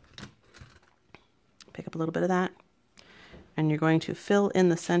 Pick up a little bit of that. And you're going to fill in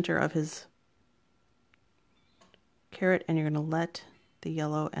the center of his carrot, and you're going to let the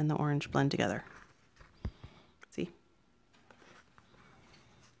yellow and the orange blend together. See?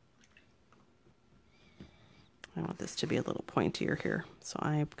 I want this to be a little pointier here. So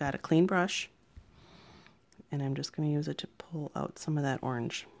I've got a clean brush, and I'm just going to use it to pull out some of that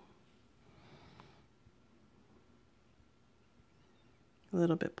orange. A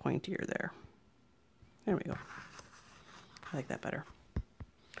little bit pointier there. There we go. I like that better.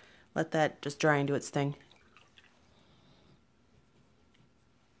 Let that just dry and do its thing.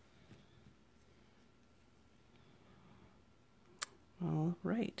 All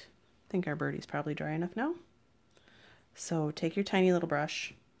right. I think our birdie's probably dry enough now. So take your tiny little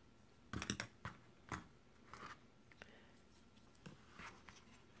brush. Is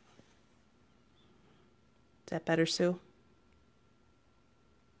that better, Sue?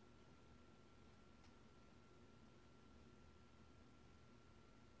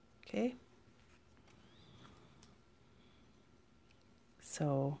 Okay.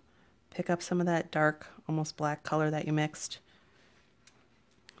 So pick up some of that dark, almost black color that you mixed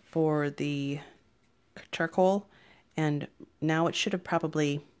for the charcoal, and now it should have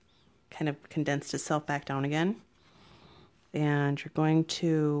probably kind of condensed itself back down again. And you're going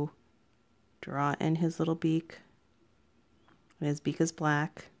to draw in his little beak. And his beak is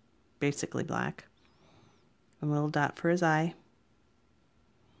black, basically black. A little dot for his eye.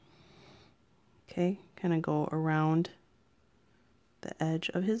 Okay, kind of go around the edge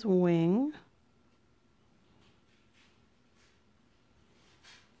of his wing.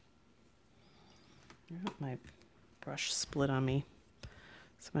 Oh, my brush split on me.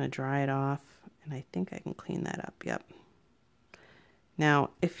 So I'm going to dry it off, and I think I can clean that up. Yep. Now,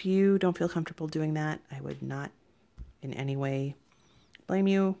 if you don't feel comfortable doing that, I would not in any way blame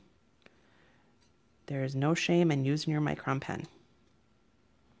you. There is no shame in using your micron pen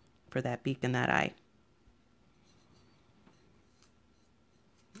for that beak and that eye.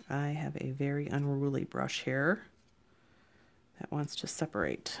 I have a very unruly brush here that wants to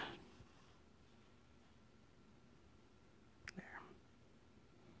separate. There.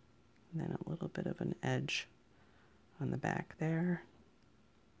 And then a little bit of an edge on the back there.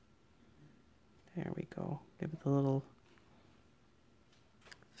 There we go. Give it the little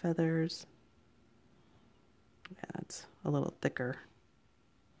feathers. Yeah, that's a little thicker.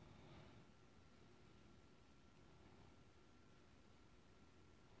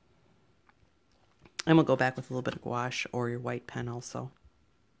 And we'll go back with a little bit of gouache or your white pen also.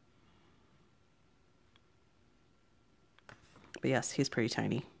 But yes, he's pretty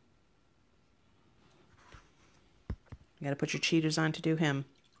tiny. You gotta put your cheaters on to do him.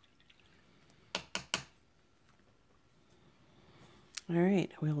 All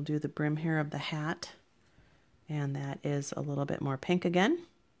right, we'll do the brim here of the hat. And that is a little bit more pink again.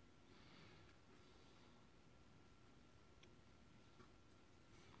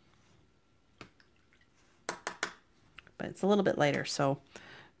 But it's a little bit lighter, so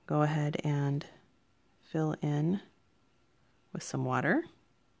go ahead and fill in with some water.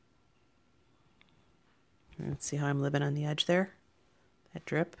 And see how I'm living on the edge there? That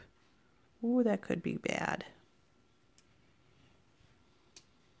drip. Ooh, that could be bad.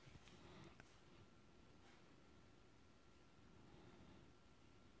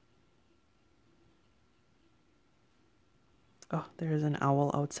 Oh, there's an owl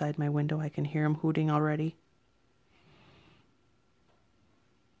outside my window. I can hear him hooting already.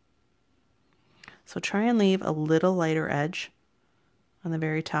 So try and leave a little lighter edge on the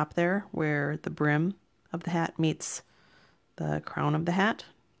very top there where the brim of the hat meets the crown of the hat.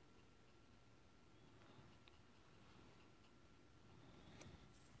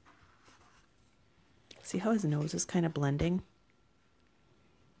 See how his nose is kind of blending?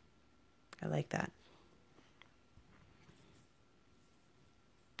 I like that.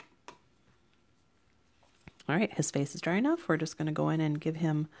 All right, his face is dry enough. We're just going to go in and give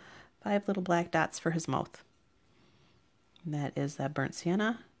him 5 little black dots for his mouth. And that is that burnt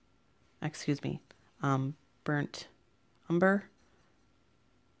sienna, burnt umber,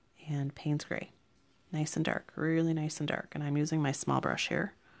 and Paynes gray. Nice and dark, really nice and dark. And I'm using my small brush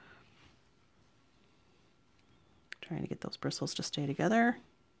here. Trying to get those bristles to stay together.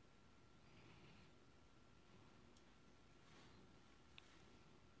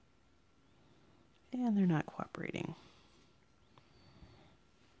 And they're not cooperating.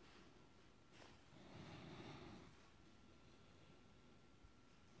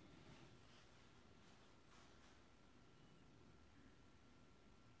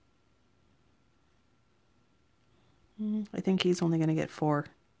 I think he's only going to get 4.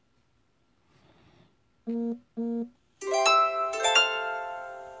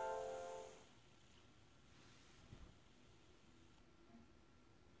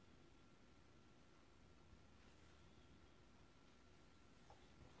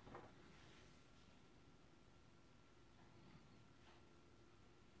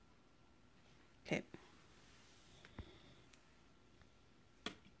 Okay.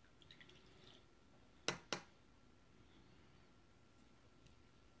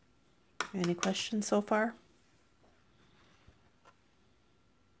 Any questions so far?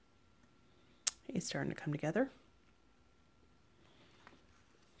 It's starting to come together.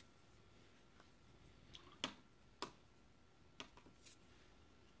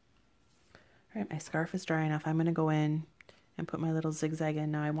 All right, my scarf is dry enough. I'm going to go in and put my little zigzag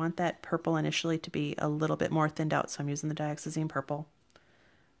in. Now I want that purple initially to be a little bit more thinned out, so I'm using the Dioxazine purple.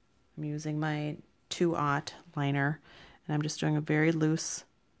 I'm using my 2-aught liner, and I'm just doing a very loose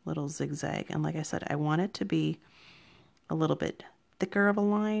little zigzag. And like I said, I want it to be a little bit thicker of a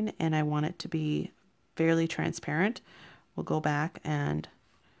line and I want it to be fairly transparent, we'll go back and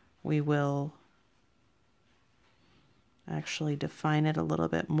we will actually define it a little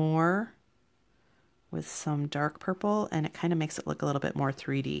bit more with some dark purple, and it kind of makes it look a little bit more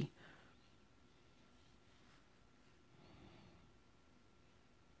 3D.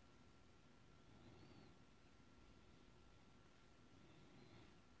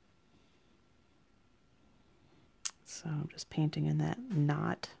 So I'm just painting in that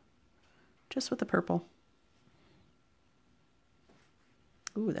knot, just with the purple.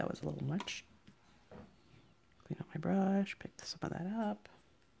 Ooh, that was a little much. Clean up my brush, pick some of that up.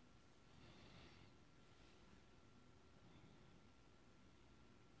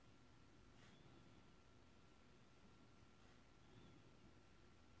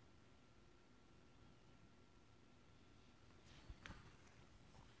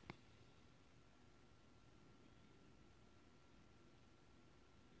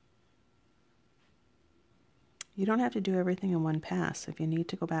 You don't have to do everything in one pass. If you need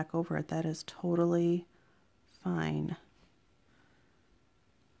to go back over it, that is totally fine.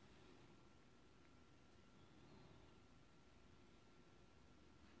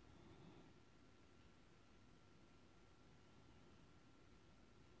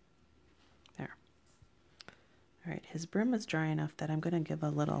 There. All right, his brim is dry enough that I'm going to give a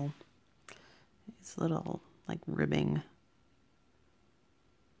little, these little like ribbing.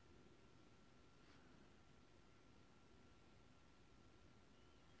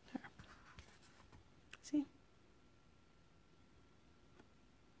 See?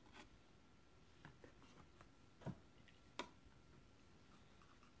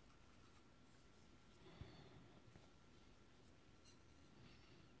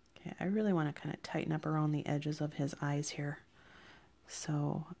 Okay, I really want to kind of tighten up around the edges of his eyes here.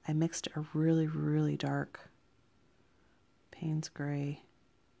 So I mixed a really, really dark Paynes gray.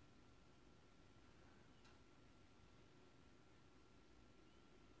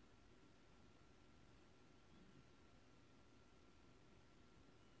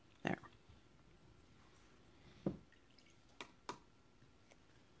 There.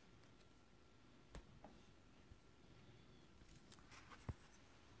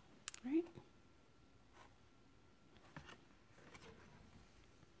 Right.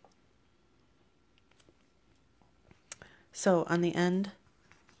 So on the end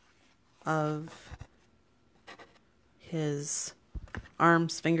of his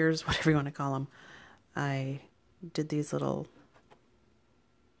arms, fingers, whatever you want to call them, I did these little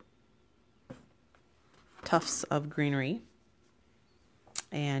tufts of greenery.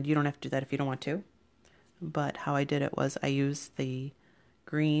 And you don't have to do that if you don't want to. But how I did it was I used the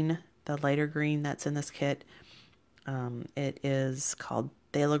green, the lighter green that's in this kit. It is called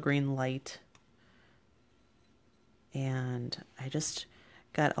Thalo Green Light. And I just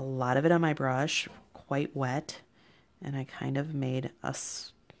got a lot of it on my brush, quite wet. And I kind of made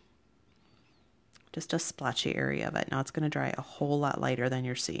just a splotchy area of it. Now it's going to dry a whole lot lighter than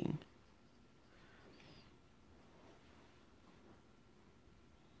you're seeing.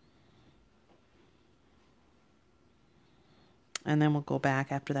 And then we'll go back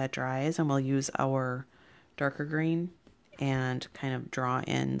after that dries and we'll use our darker green and kind of draw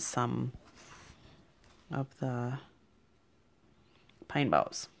in some of the pine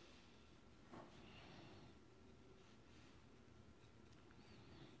boughs.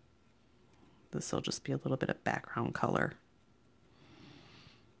 This will just be a little bit of background color.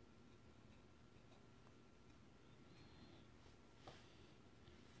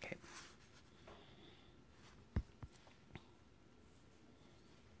 Okay.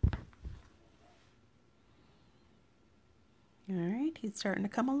 All right, he's starting to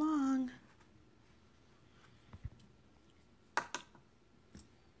come along.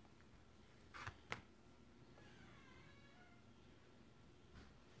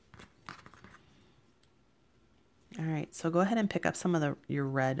 All right, so go ahead and pick up some of your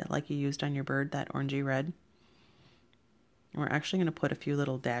red like you used on your bird, that orangey red. And we're actually going to put a few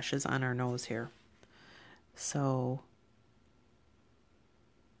little dashes on our nose here. So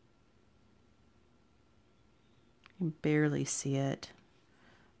you can barely see it,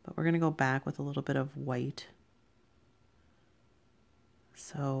 but we're going to go back with a little bit of white.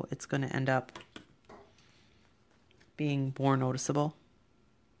 So it's going to end up being more noticeable.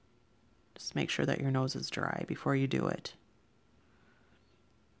 Just make sure that your nose is dry before you do it.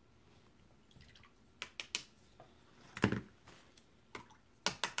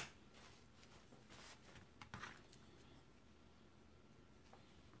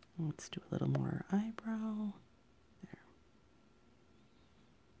 Let's do a little more eyebrow. There.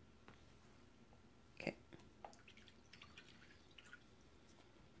 Okay.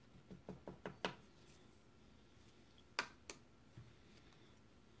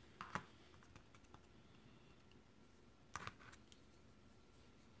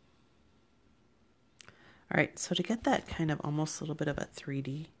 All right, so to get that kind of almost a little bit of a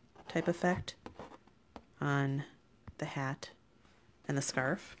 3D type effect on the hat and the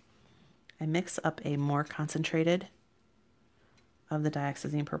scarf, I mix up a more concentrated of the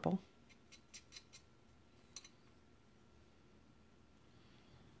Dioxazine purple.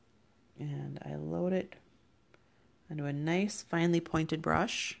 And I load it onto a nice finely pointed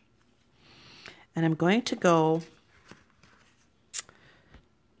brush. And I'm going to go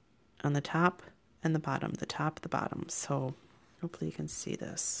on the top and the bottom, the top, the bottom. So hopefully you can see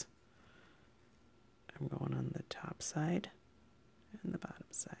this. I'm going on the top side and the bottom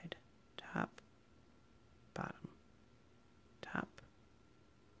side. Top, bottom, top,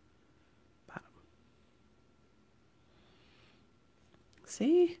 bottom.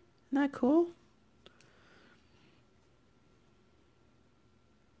 See? Isn't that cool?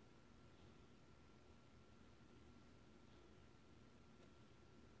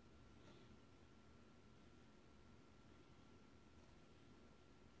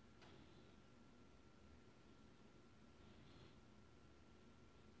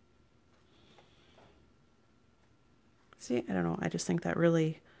 See, I don't know, I just think that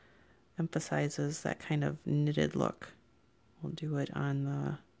really emphasizes that kind of knitted look. We'll do it on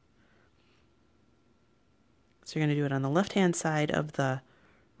the, so you're going to do it on the left-hand side of the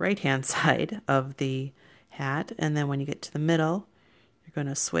right-hand side of the hat, and then when you get to the middle, you're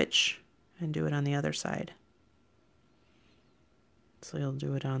going to switch and do it on the other side. So you'll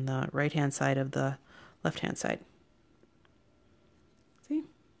do it on the right-hand side of the left-hand side. See?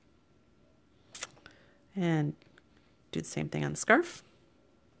 And do the same thing on the scarf.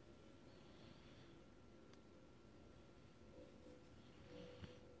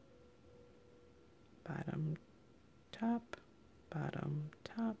 Bottom, top, bottom,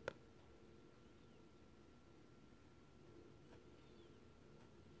 top.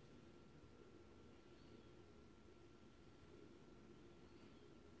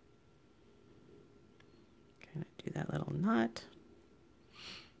 Kind of do that little knot.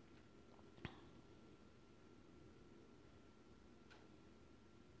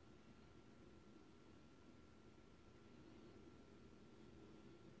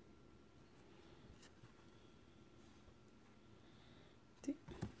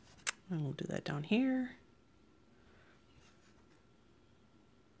 And we'll do that down here.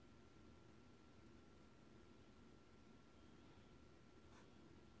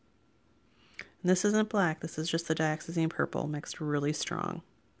 And this isn't black, this is just the Dioxazine purple mixed really strong.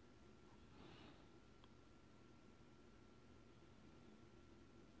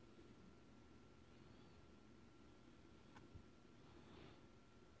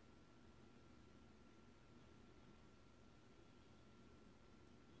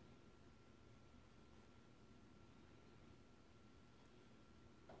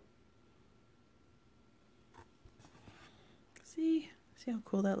 See how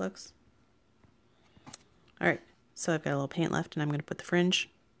cool that looks? All right, so I've got a little paint left and I'm going to put the fringe.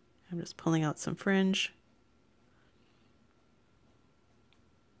 I'm just pulling out some fringe.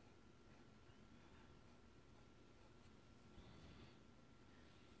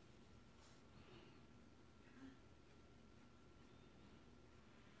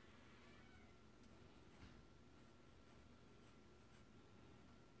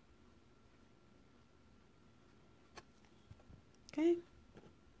 Okay.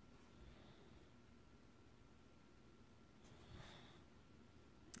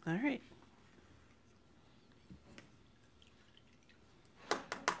 All right.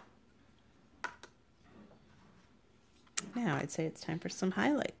 Now I'd say it's time for some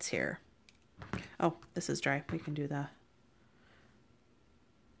highlights here. Oh, this is dry. We can do the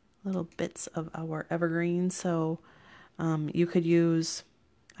little bits of our evergreen. So you could use,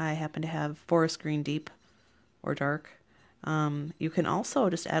 I happen to have forest green deep or dark. You can also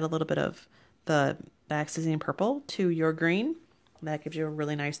just add a little bit of the Dioxazine purple to your green. That gives you a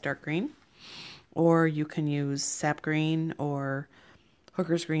really nice dark green. Or you can use sap green or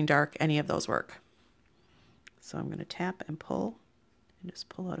hooker's green dark. Any of those work. So I'm going to tap and pull and just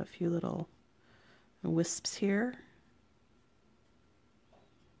pull out a few little wisps here.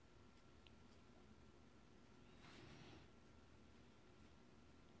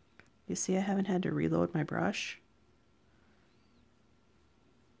 You see I haven't had to reload my brush.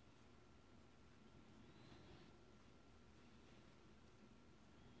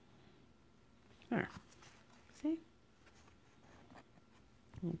 There. See?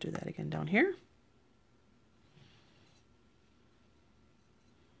 We'll do that again down here.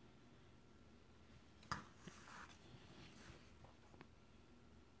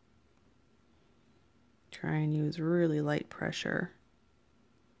 Try and use really light pressure.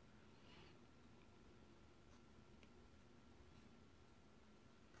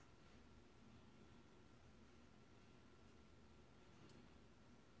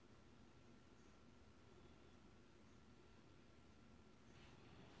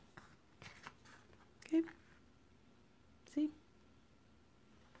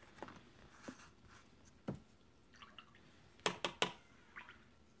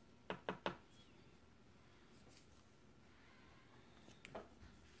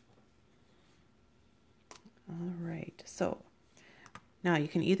 So now you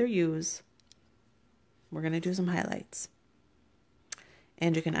can either use, we're going to do some highlights,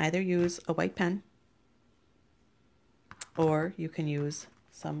 and you can either use a white pen or you can use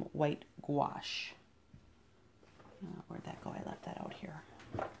some white gouache. Where'd that go? I left that out here.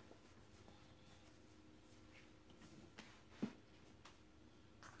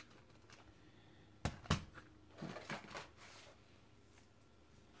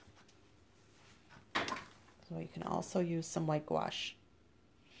 So you can also use some white gouache,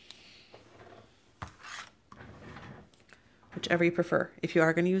 whichever you prefer. If you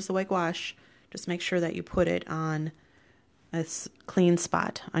are going to use the white gouache, just make sure that you put it on a clean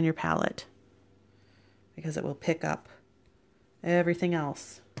spot on your palette, because it will pick up everything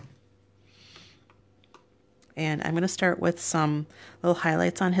else. And I'm going to start with some little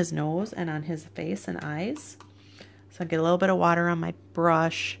highlights on his nose and on his face and eyes. So I get a little bit of water on my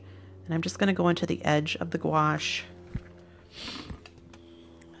brush, and I'm just going to go into the edge of the gouache.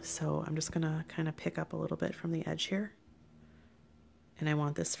 So I'm just going to kind of pick up a little bit from the edge here. And I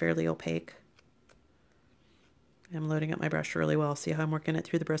want this fairly opaque. I'm loading up my brush really well. See how I'm working it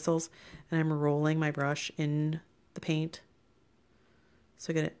through the bristles? And I'm rolling my brush in the paint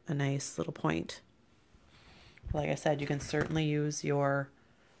so I get a nice little point. Like I said, you can certainly use your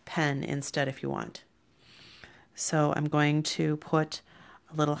pen instead if you want. So I'm going to put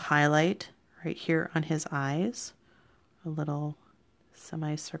a little highlight right here on his eyes, a little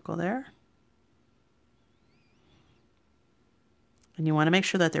semicircle there. And you want to make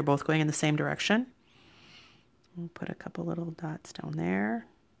sure that they're both going in the same direction. We'll put a couple little dots down there.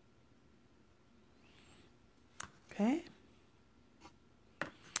 Okay. I'm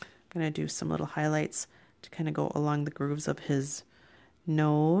going to do some little highlights to kind of go along the grooves of his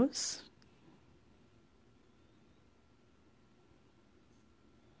nose.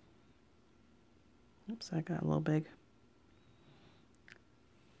 Oops, I got a little big.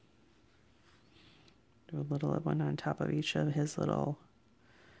 Do a little one on top of each of his little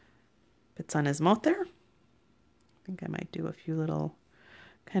bits on his mouth there. I think I might do a few little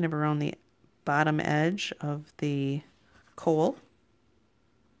kind of around the bottom edge of the coal.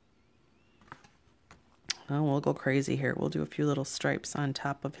 Oh, we'll go crazy here. We'll do a few little stripes on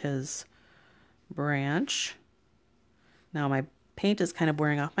top of his branch. Now my paint is kind of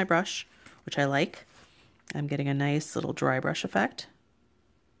wearing off my brush, which I like. I'm getting a nice little dry brush effect.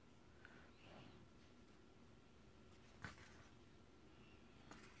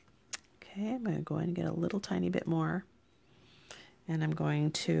 Okay, I'm going to go in and get a little tiny bit more. And I'm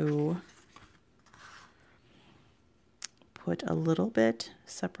going to put a little bit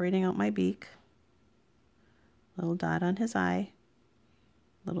separating out my beak. Little dot on his eye.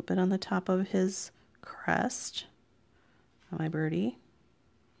 A little bit on the top of his crest. On my birdie.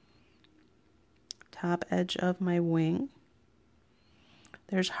 Top edge of my wing.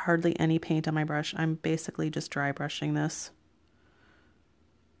 There's hardly any paint on my brush. I'm basically just dry brushing this.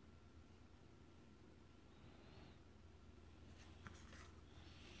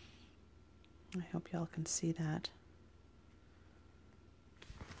 I hope y'all can see that.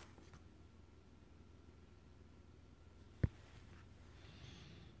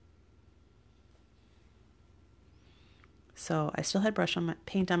 So I still had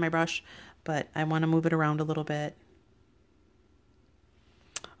paint on my brush, but I want to move it around a little bit.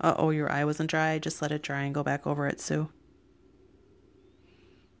 Uh-oh, your eye wasn't dry. Just let it dry and go back over it, Sue.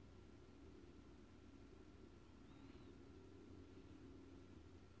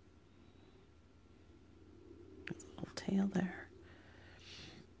 Tail there.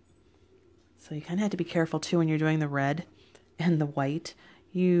 So you kind of have to be careful too when you're doing the red and the white.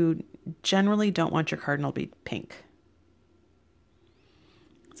 You generally don't want your cardinal bead pink.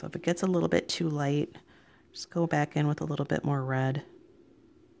 So if it gets a little bit too light, just go back in with a little bit more red.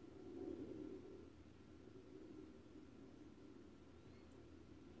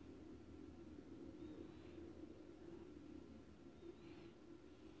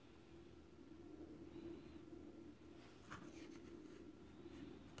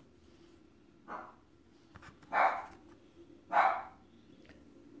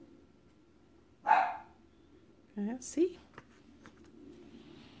 See?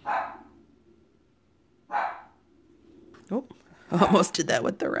 Oh, almost did that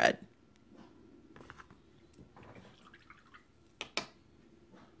with the red.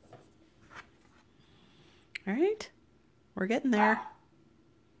 All right, we're getting there.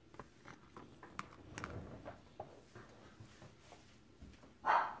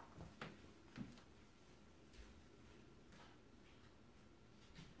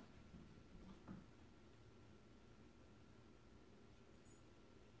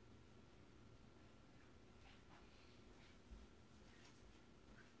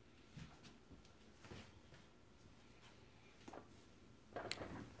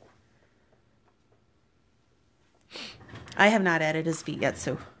 I have not added his feet yet,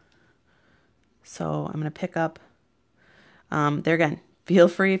 so I'm going to pick up, there again, feel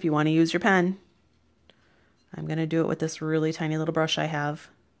free if you want to use your pen. I'm going to do it with this really tiny little brush I have.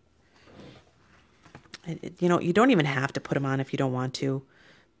 You know, you don't even have to put them on if you don't want to.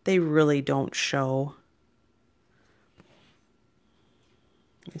 They really don't show.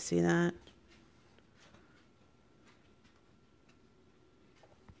 You see that?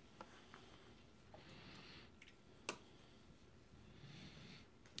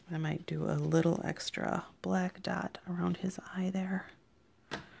 I might do a little extra black dot around his eye there.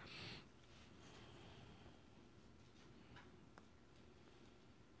 Make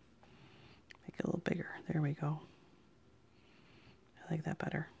it a little bigger. There we go. I like that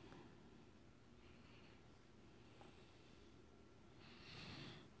better.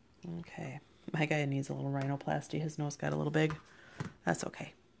 Okay. My guy needs a little rhinoplasty. His nose got a little big. That's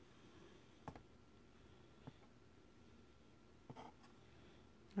okay.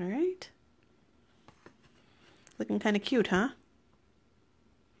 All right. Looking kind of cute, huh?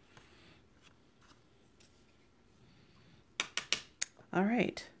 All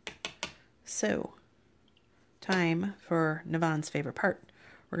right. So, time for Navon's favorite part.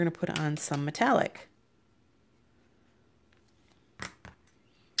 We're going to put on some metallic.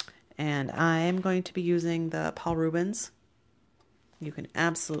 And I'm going to be using the Paul Rubens. You can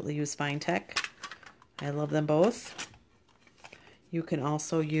absolutely use Fine Tech. I love them both. You can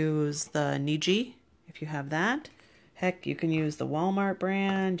also use the Niji if you have that. Heck, you can use the Walmart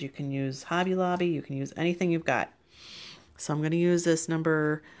brand. You can use Hobby Lobby. You can use anything you've got. So I'm going to use this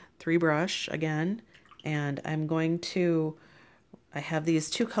number 3 brush again. And I'm going to, I have these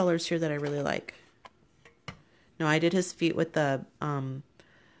 2 colors here that I really like. No, I did his feet with the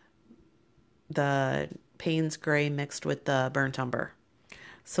Paynes gray mixed with the burnt umber.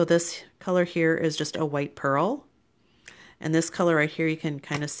 So this color here is just a white pearl. And this color right here you can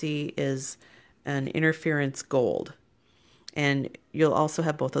kind of see is an interference gold. And you'll also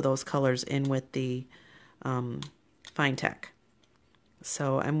have both of those colors in with the Fine Tech.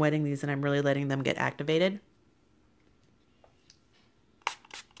 So I'm wetting these and I'm really letting them get activated.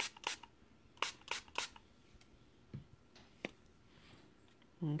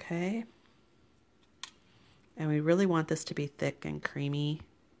 Okay. And we really want this to be thick and creamy.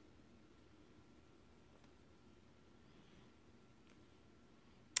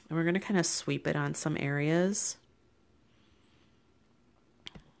 And we're going to kind of sweep it on some areas.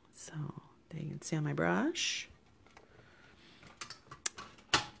 So there you can see on my brush.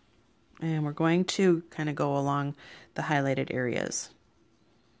 And we're going to kind of go along the highlighted areas.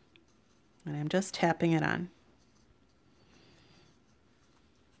 And I'm just tapping it on.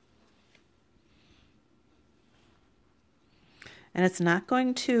 And it's not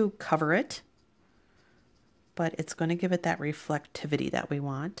going to cover it, but it's going to give it that reflectivity that we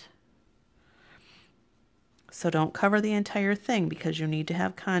want. So don't cover the entire thing because you need to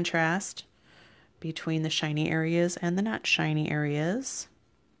have contrast between the shiny areas and the not shiny areas.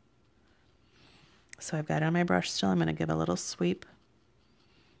 So I've got it on my brush still. I'm going to give a little sweep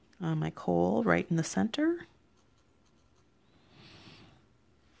on my coal right in the center.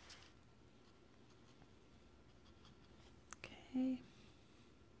 Okay.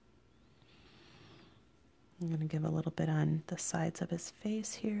 I'm going to give a little bit on the sides of his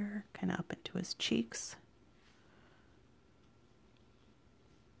face here, kind of up into his cheeks.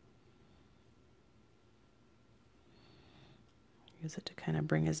 Use it to kind of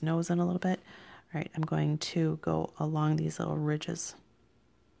bring his nose in a little bit. All right, I'm going to go along these little ridges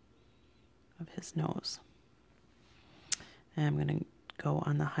of his nose. And I'm going to go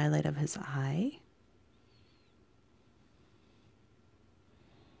on the highlight of his eye.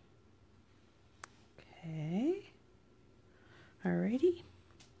 Okay. Alrighty.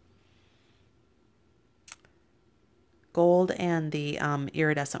 Gold and the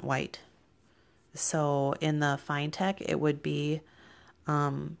iridescent white. So in the Fine Tech, it would be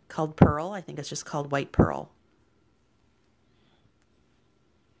called Pearl. I think it's just called White Pearl.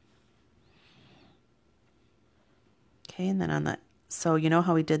 Okay, and then on the, so you know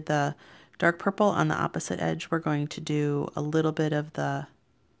how we did the dark purple on the opposite edge? We're going to do a little bit of the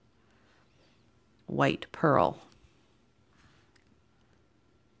White Pearl.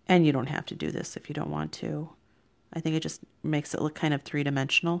 And you don't have to do this if you don't want to. I think it just makes it look kind of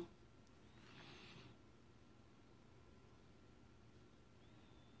three-dimensional.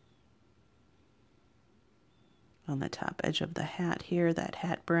 On the top edge of the hat here, that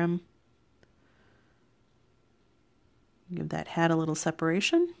hat brim. Give that hat a little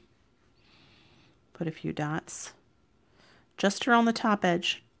separation. Put a few dots just around the top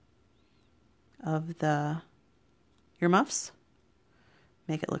edge of the earmuffs.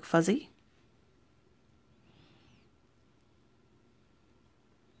 Make it look fuzzy.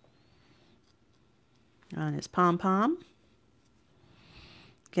 On his pom-pom.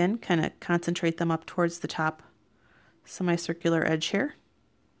 Again, kind of concentrate them up towards the top semicircular edge here.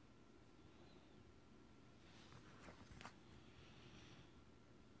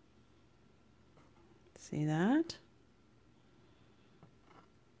 See that?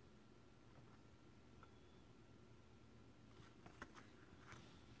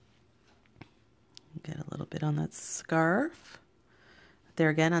 Get a little bit on that scarf. There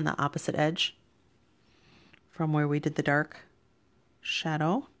again on the opposite edge from where we did the dark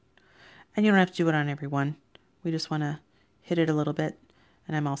shadow. And you don't have to do it on every one. We just want to hit it a little bit.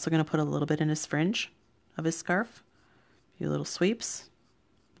 And I'm also going to put a little bit in his fringe of his scarf. A few little sweeps.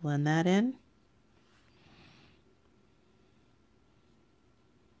 Blend that in.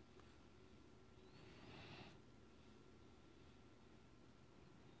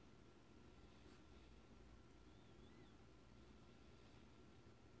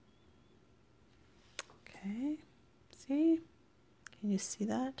 Okay, see? Can you see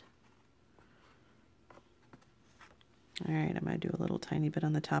that? All right, I'm going to do a little tiny bit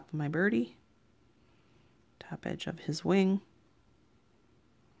on the top of my birdie. Top edge of his wing.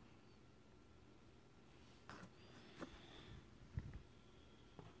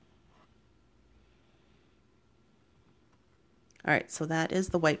 All right, so that is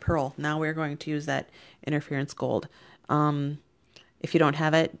the white pearl. Now we're going to use that interference gold. If you don't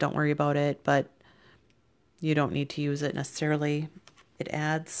have it, don't worry about it, but you don't need to use it necessarily. It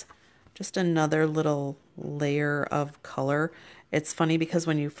adds just another little layer of color. It's funny because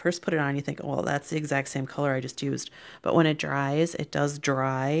when you first put it on, you think, oh, well, that's the exact same color I just used. But when it dries, it does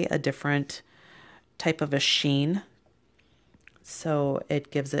dry a different type of a sheen. So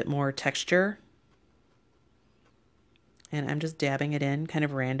it gives it more texture. And I'm just dabbing it in kind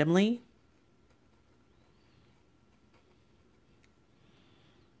of randomly.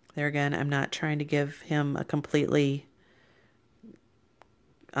 There again, I'm not trying to give him a completely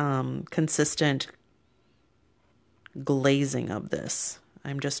consistent glazing of this.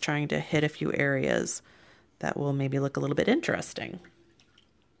 I'm just trying to hit a few areas that will maybe look a little bit interesting.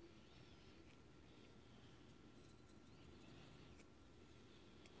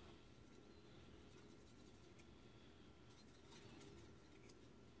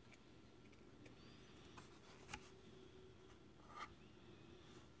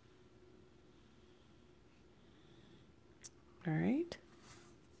 All right,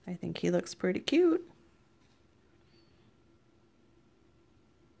 I think he looks pretty cute.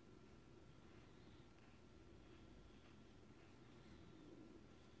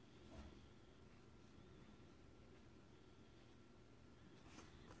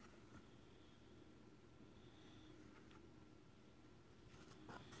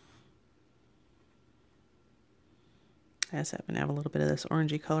 I just happen to have a little bit of this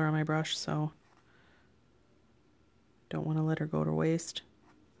orangey color on my brush, so don't want to let her go to waste.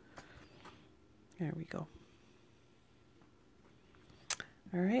 There we go.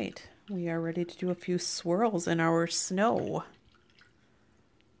 All right, we are ready to do a few swirls in our snow.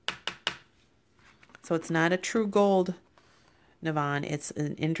 So it's not a true gold, Navon, it's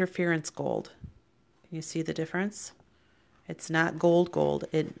an interference gold. Can you see the difference? It's not gold gold.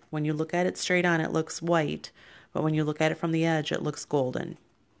 When you look at it straight on, it looks white, but when you look at it from the edge, it looks golden.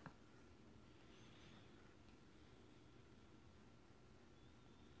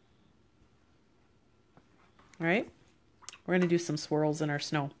 All right, we're going to do some swirls in our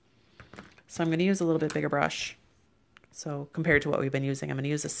snow. So I'm going to use a little bit bigger brush. So compared to what we've been using, I'm going to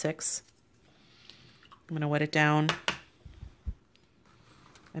use a 6. I'm going to wet it down.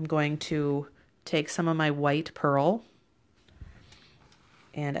 I'm going to take some of my white pearl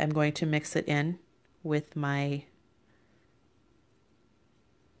and I'm going to mix it in with my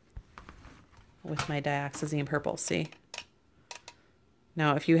dioxazine purple. See?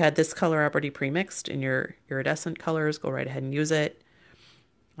 Now, if you had this color already pre-mixed in your iridescent colors, go right ahead and use it.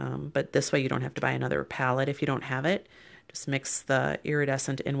 But this way you don't have to buy another palette if you don't have it. Just mix the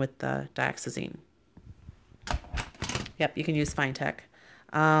iridescent in with the dioxazine. Yep, you can use Fine Tech.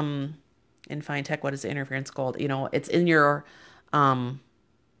 In Fine Tech, what is the interference gold? You know, it's in your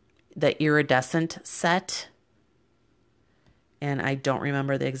the iridescent set. And I don't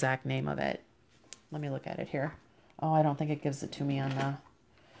remember the exact name of it. Let me look at it here. Oh, I don't think it gives it to me on the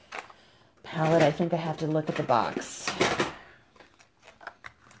palette. I think I have to look at the box.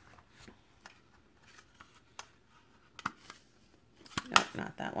 Nope,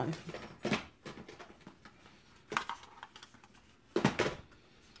 not that one.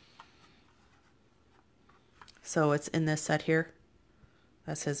 So it's in this set here.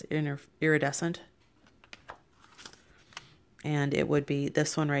 That says iridescent. And it would be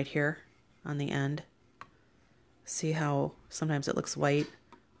this one right here on the end. See how sometimes it looks white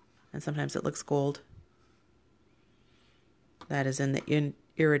and sometimes it looks gold. That is in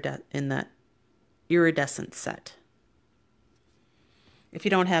the iridescent set. If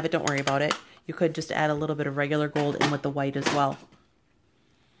you don't have it, don't worry about it. You could just add a little bit of regular gold in with the white as well.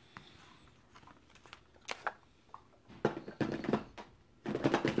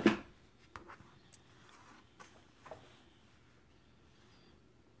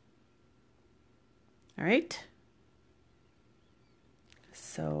 All right.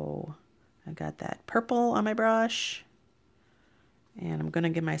 So I got that purple on my brush. And I'm going to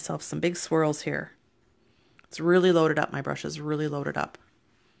give myself some big swirls here. It's really loaded up. My brush is really loaded up.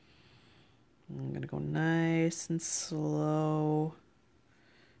 I'm going to go nice and slow.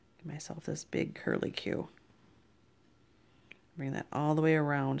 Give myself this big curly Q. Bring that all the way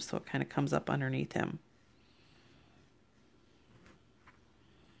around so it kind of comes up underneath him.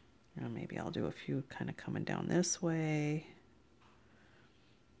 And maybe I'll do a few kind of coming down this way.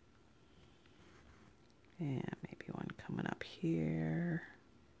 And maybe one coming up here.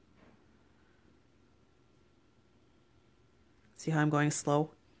 See how I'm going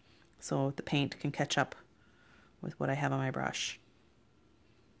slow? So the paint can catch up with what I have on my brush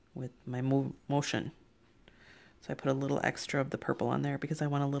with my motion. So I put a little extra of the purple on there because I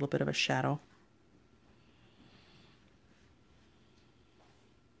want a little bit of a shadow.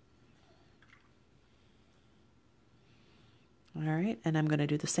 All right, and I'm going to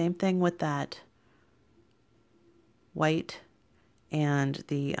do the same thing with that white and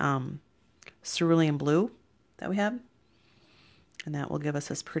the cerulean blue that we have. And that will give us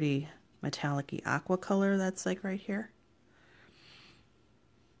this pretty metallic-y aqua color that's like right here.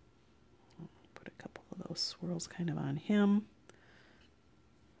 Put a couple of those swirls kind of on him.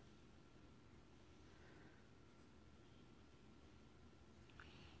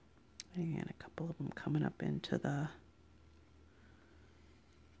 And a couple of them coming up into the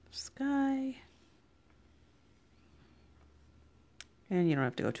sky. And you don't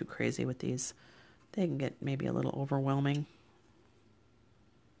have to go too crazy with these. They can get maybe a little overwhelming.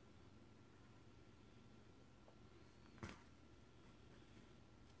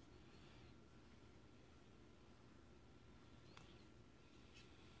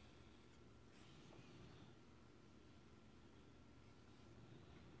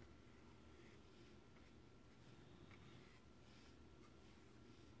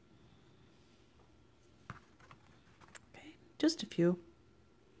 Just a few.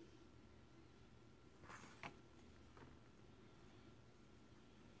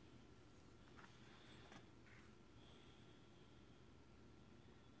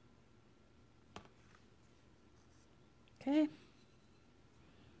 Okay.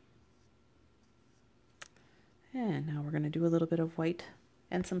 And now we're going to do a little bit of white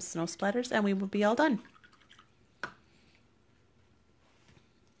and some snow splatters and we will be all done.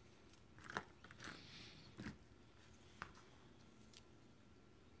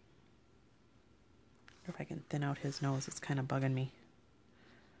 If I can thin out his nose, it's kind of bugging me.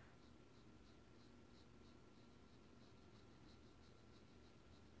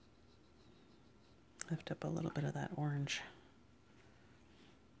 Lift up a little bit of that orange.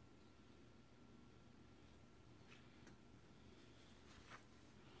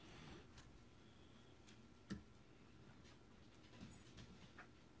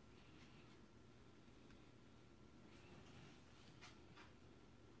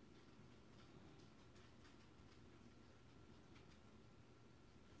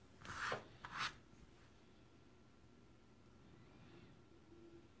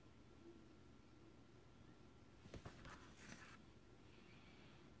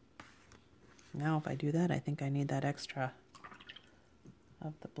 Now if I do that, I think I need that extra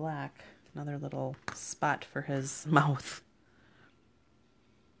of the black. Another little spot for his mouth.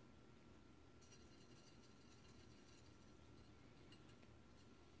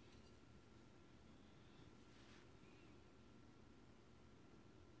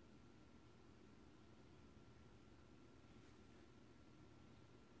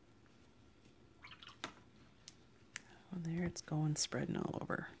 Oh, there it's going, spreading all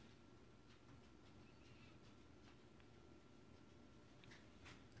over.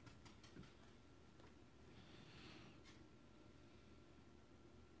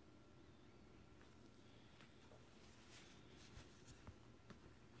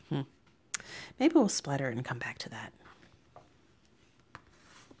 Maybe we'll splatter it and come back to that.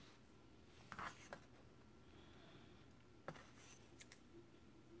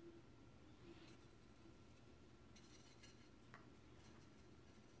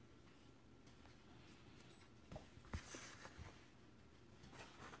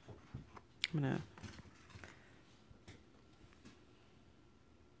 I'm gonna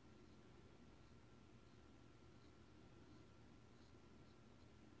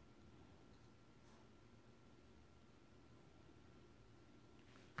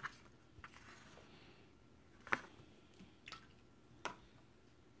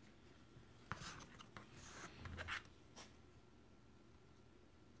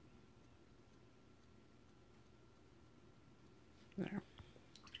there.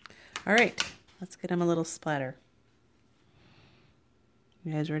 All right, let's get him a little splatter.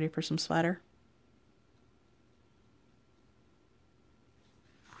 You guys ready for some splatter?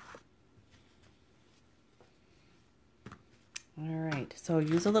 All right, so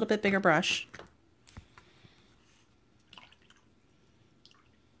use a little bit bigger brush.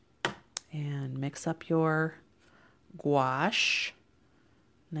 And mix up your gouache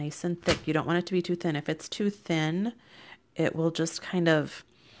nice and thick. You don't want it to be too thin. If it's too thin, it will just kind of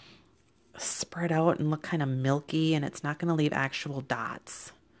spread out and look kind of milky, and it's not going to leave actual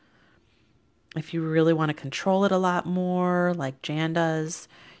dots. If you really want to control it a lot more, like Jan does,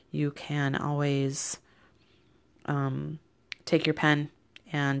 you can always take your pen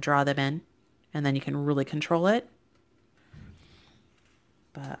and draw them in, and then you can really control it.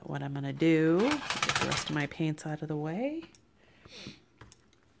 But what I'm going to do, get the rest of my paints out of the way,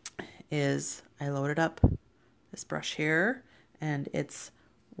 is I loaded up this brush here, and it's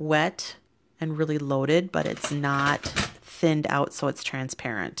wet and really loaded, but it's not thinned out so it's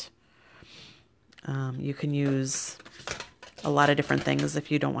transparent. You can use a lot of different things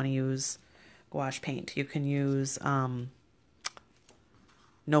if you don't want to use gouache paint. You can use no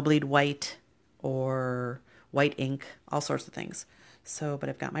bleed white or white ink, all sorts of things. So, but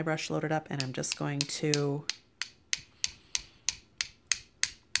I've got my brush loaded up, and I'm just going to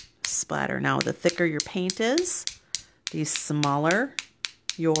splatter. Now, the thicker your paint is, the smaller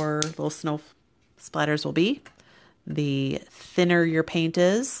your little snow splatters will be. The thinner your paint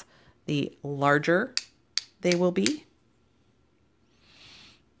is, the larger they will be.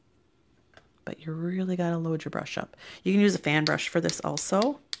 But you really got to load your brush up. You can use a fan brush for this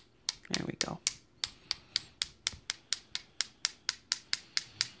also. There we go.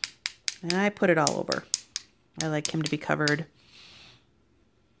 And I put it all over. I like him to be covered.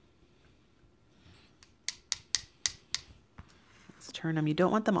 Let's turn them. You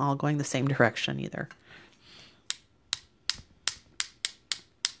don't want them all going the same direction either.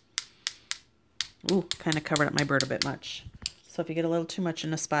 Ooh, kind of covered up my bird a bit much. So if you get a little too much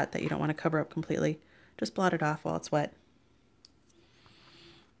in a spot that you don't want to cover up completely, just blot it off while it's wet.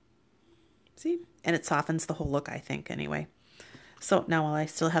 See? And it softens the whole look, I think, anyway. So now while I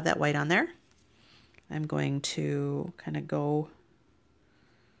still have that white on there, I'm going to kind of go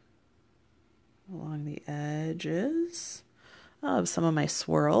along the edges of some of my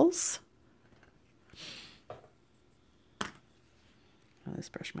swirls. Oh, this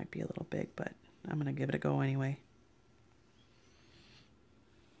brush might be a little big, but I'm going to give it a go anyway.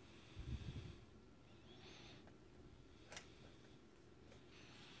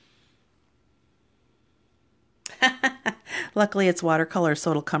 Luckily it's watercolor, so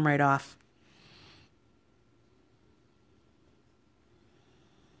it'll come right off.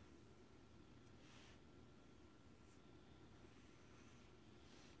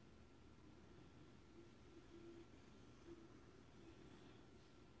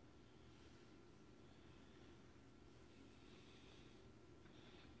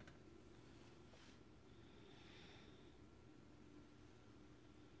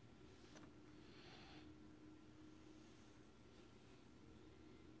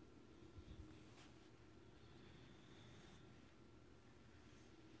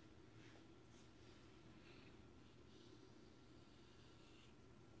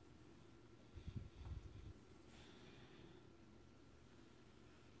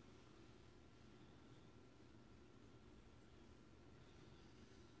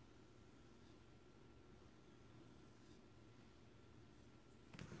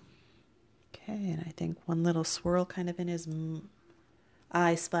 Okay, and I think one little swirl kind of in his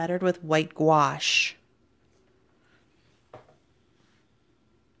eye splattered with white gouache.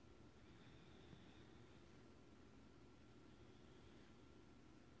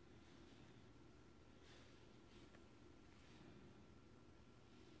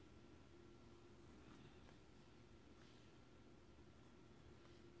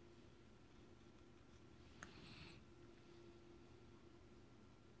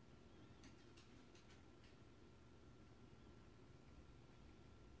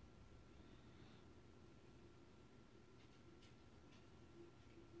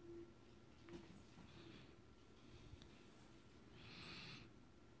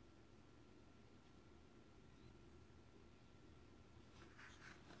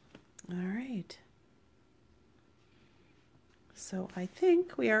 So I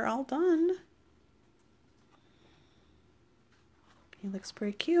think we are all done. He looks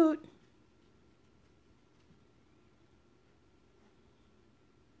pretty cute.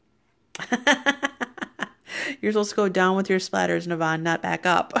 You're supposed to go down with your splatters, Navon, not back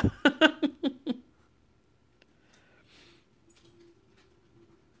up.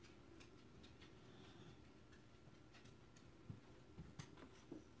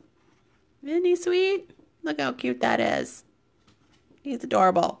 Isn't he sweet? Look how cute that is. He's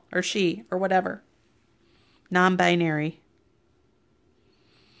adorable. Or she, or whatever. Non-binary.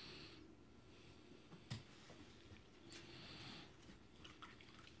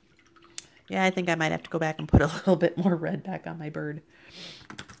 Yeah, I think I might have to go back and put a little bit more red back on my bird.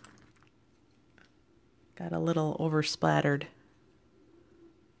 Got a little oversplattered.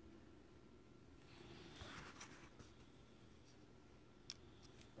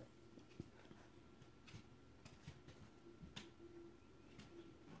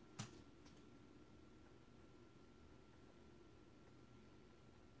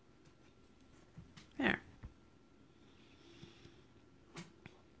 There.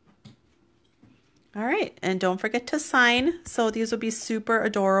 All right, and don't forget to sign. So these would be super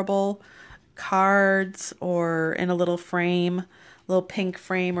adorable cards or in a little frame, a little pink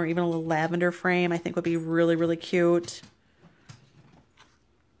frame or even a little lavender frame. I think would be really, really cute.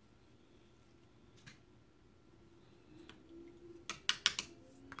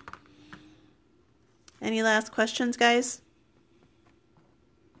 Any last questions, guys?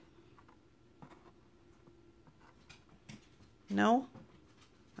 No?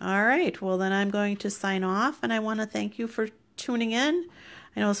 All right, well then I'm going to sign off, and I want to thank you for tuning in.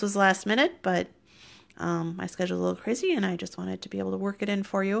 I know this was last minute, but my schedule's a little crazy, and I just wanted to be able to work it in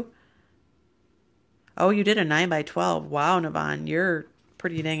for you. Oh, you did a 9x12. Wow, Navon, you're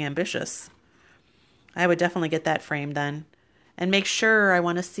pretty dang ambitious. I would definitely get that framed then. And make sure I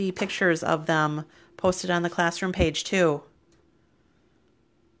want to see pictures of them posted on the classroom page too.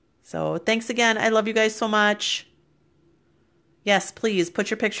 So thanks again. I love you guys so much. Yes, please put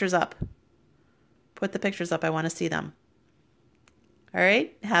your pictures up. Put the pictures up. I want to see them. All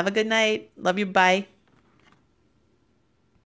right. Have a good night. Love you. Bye.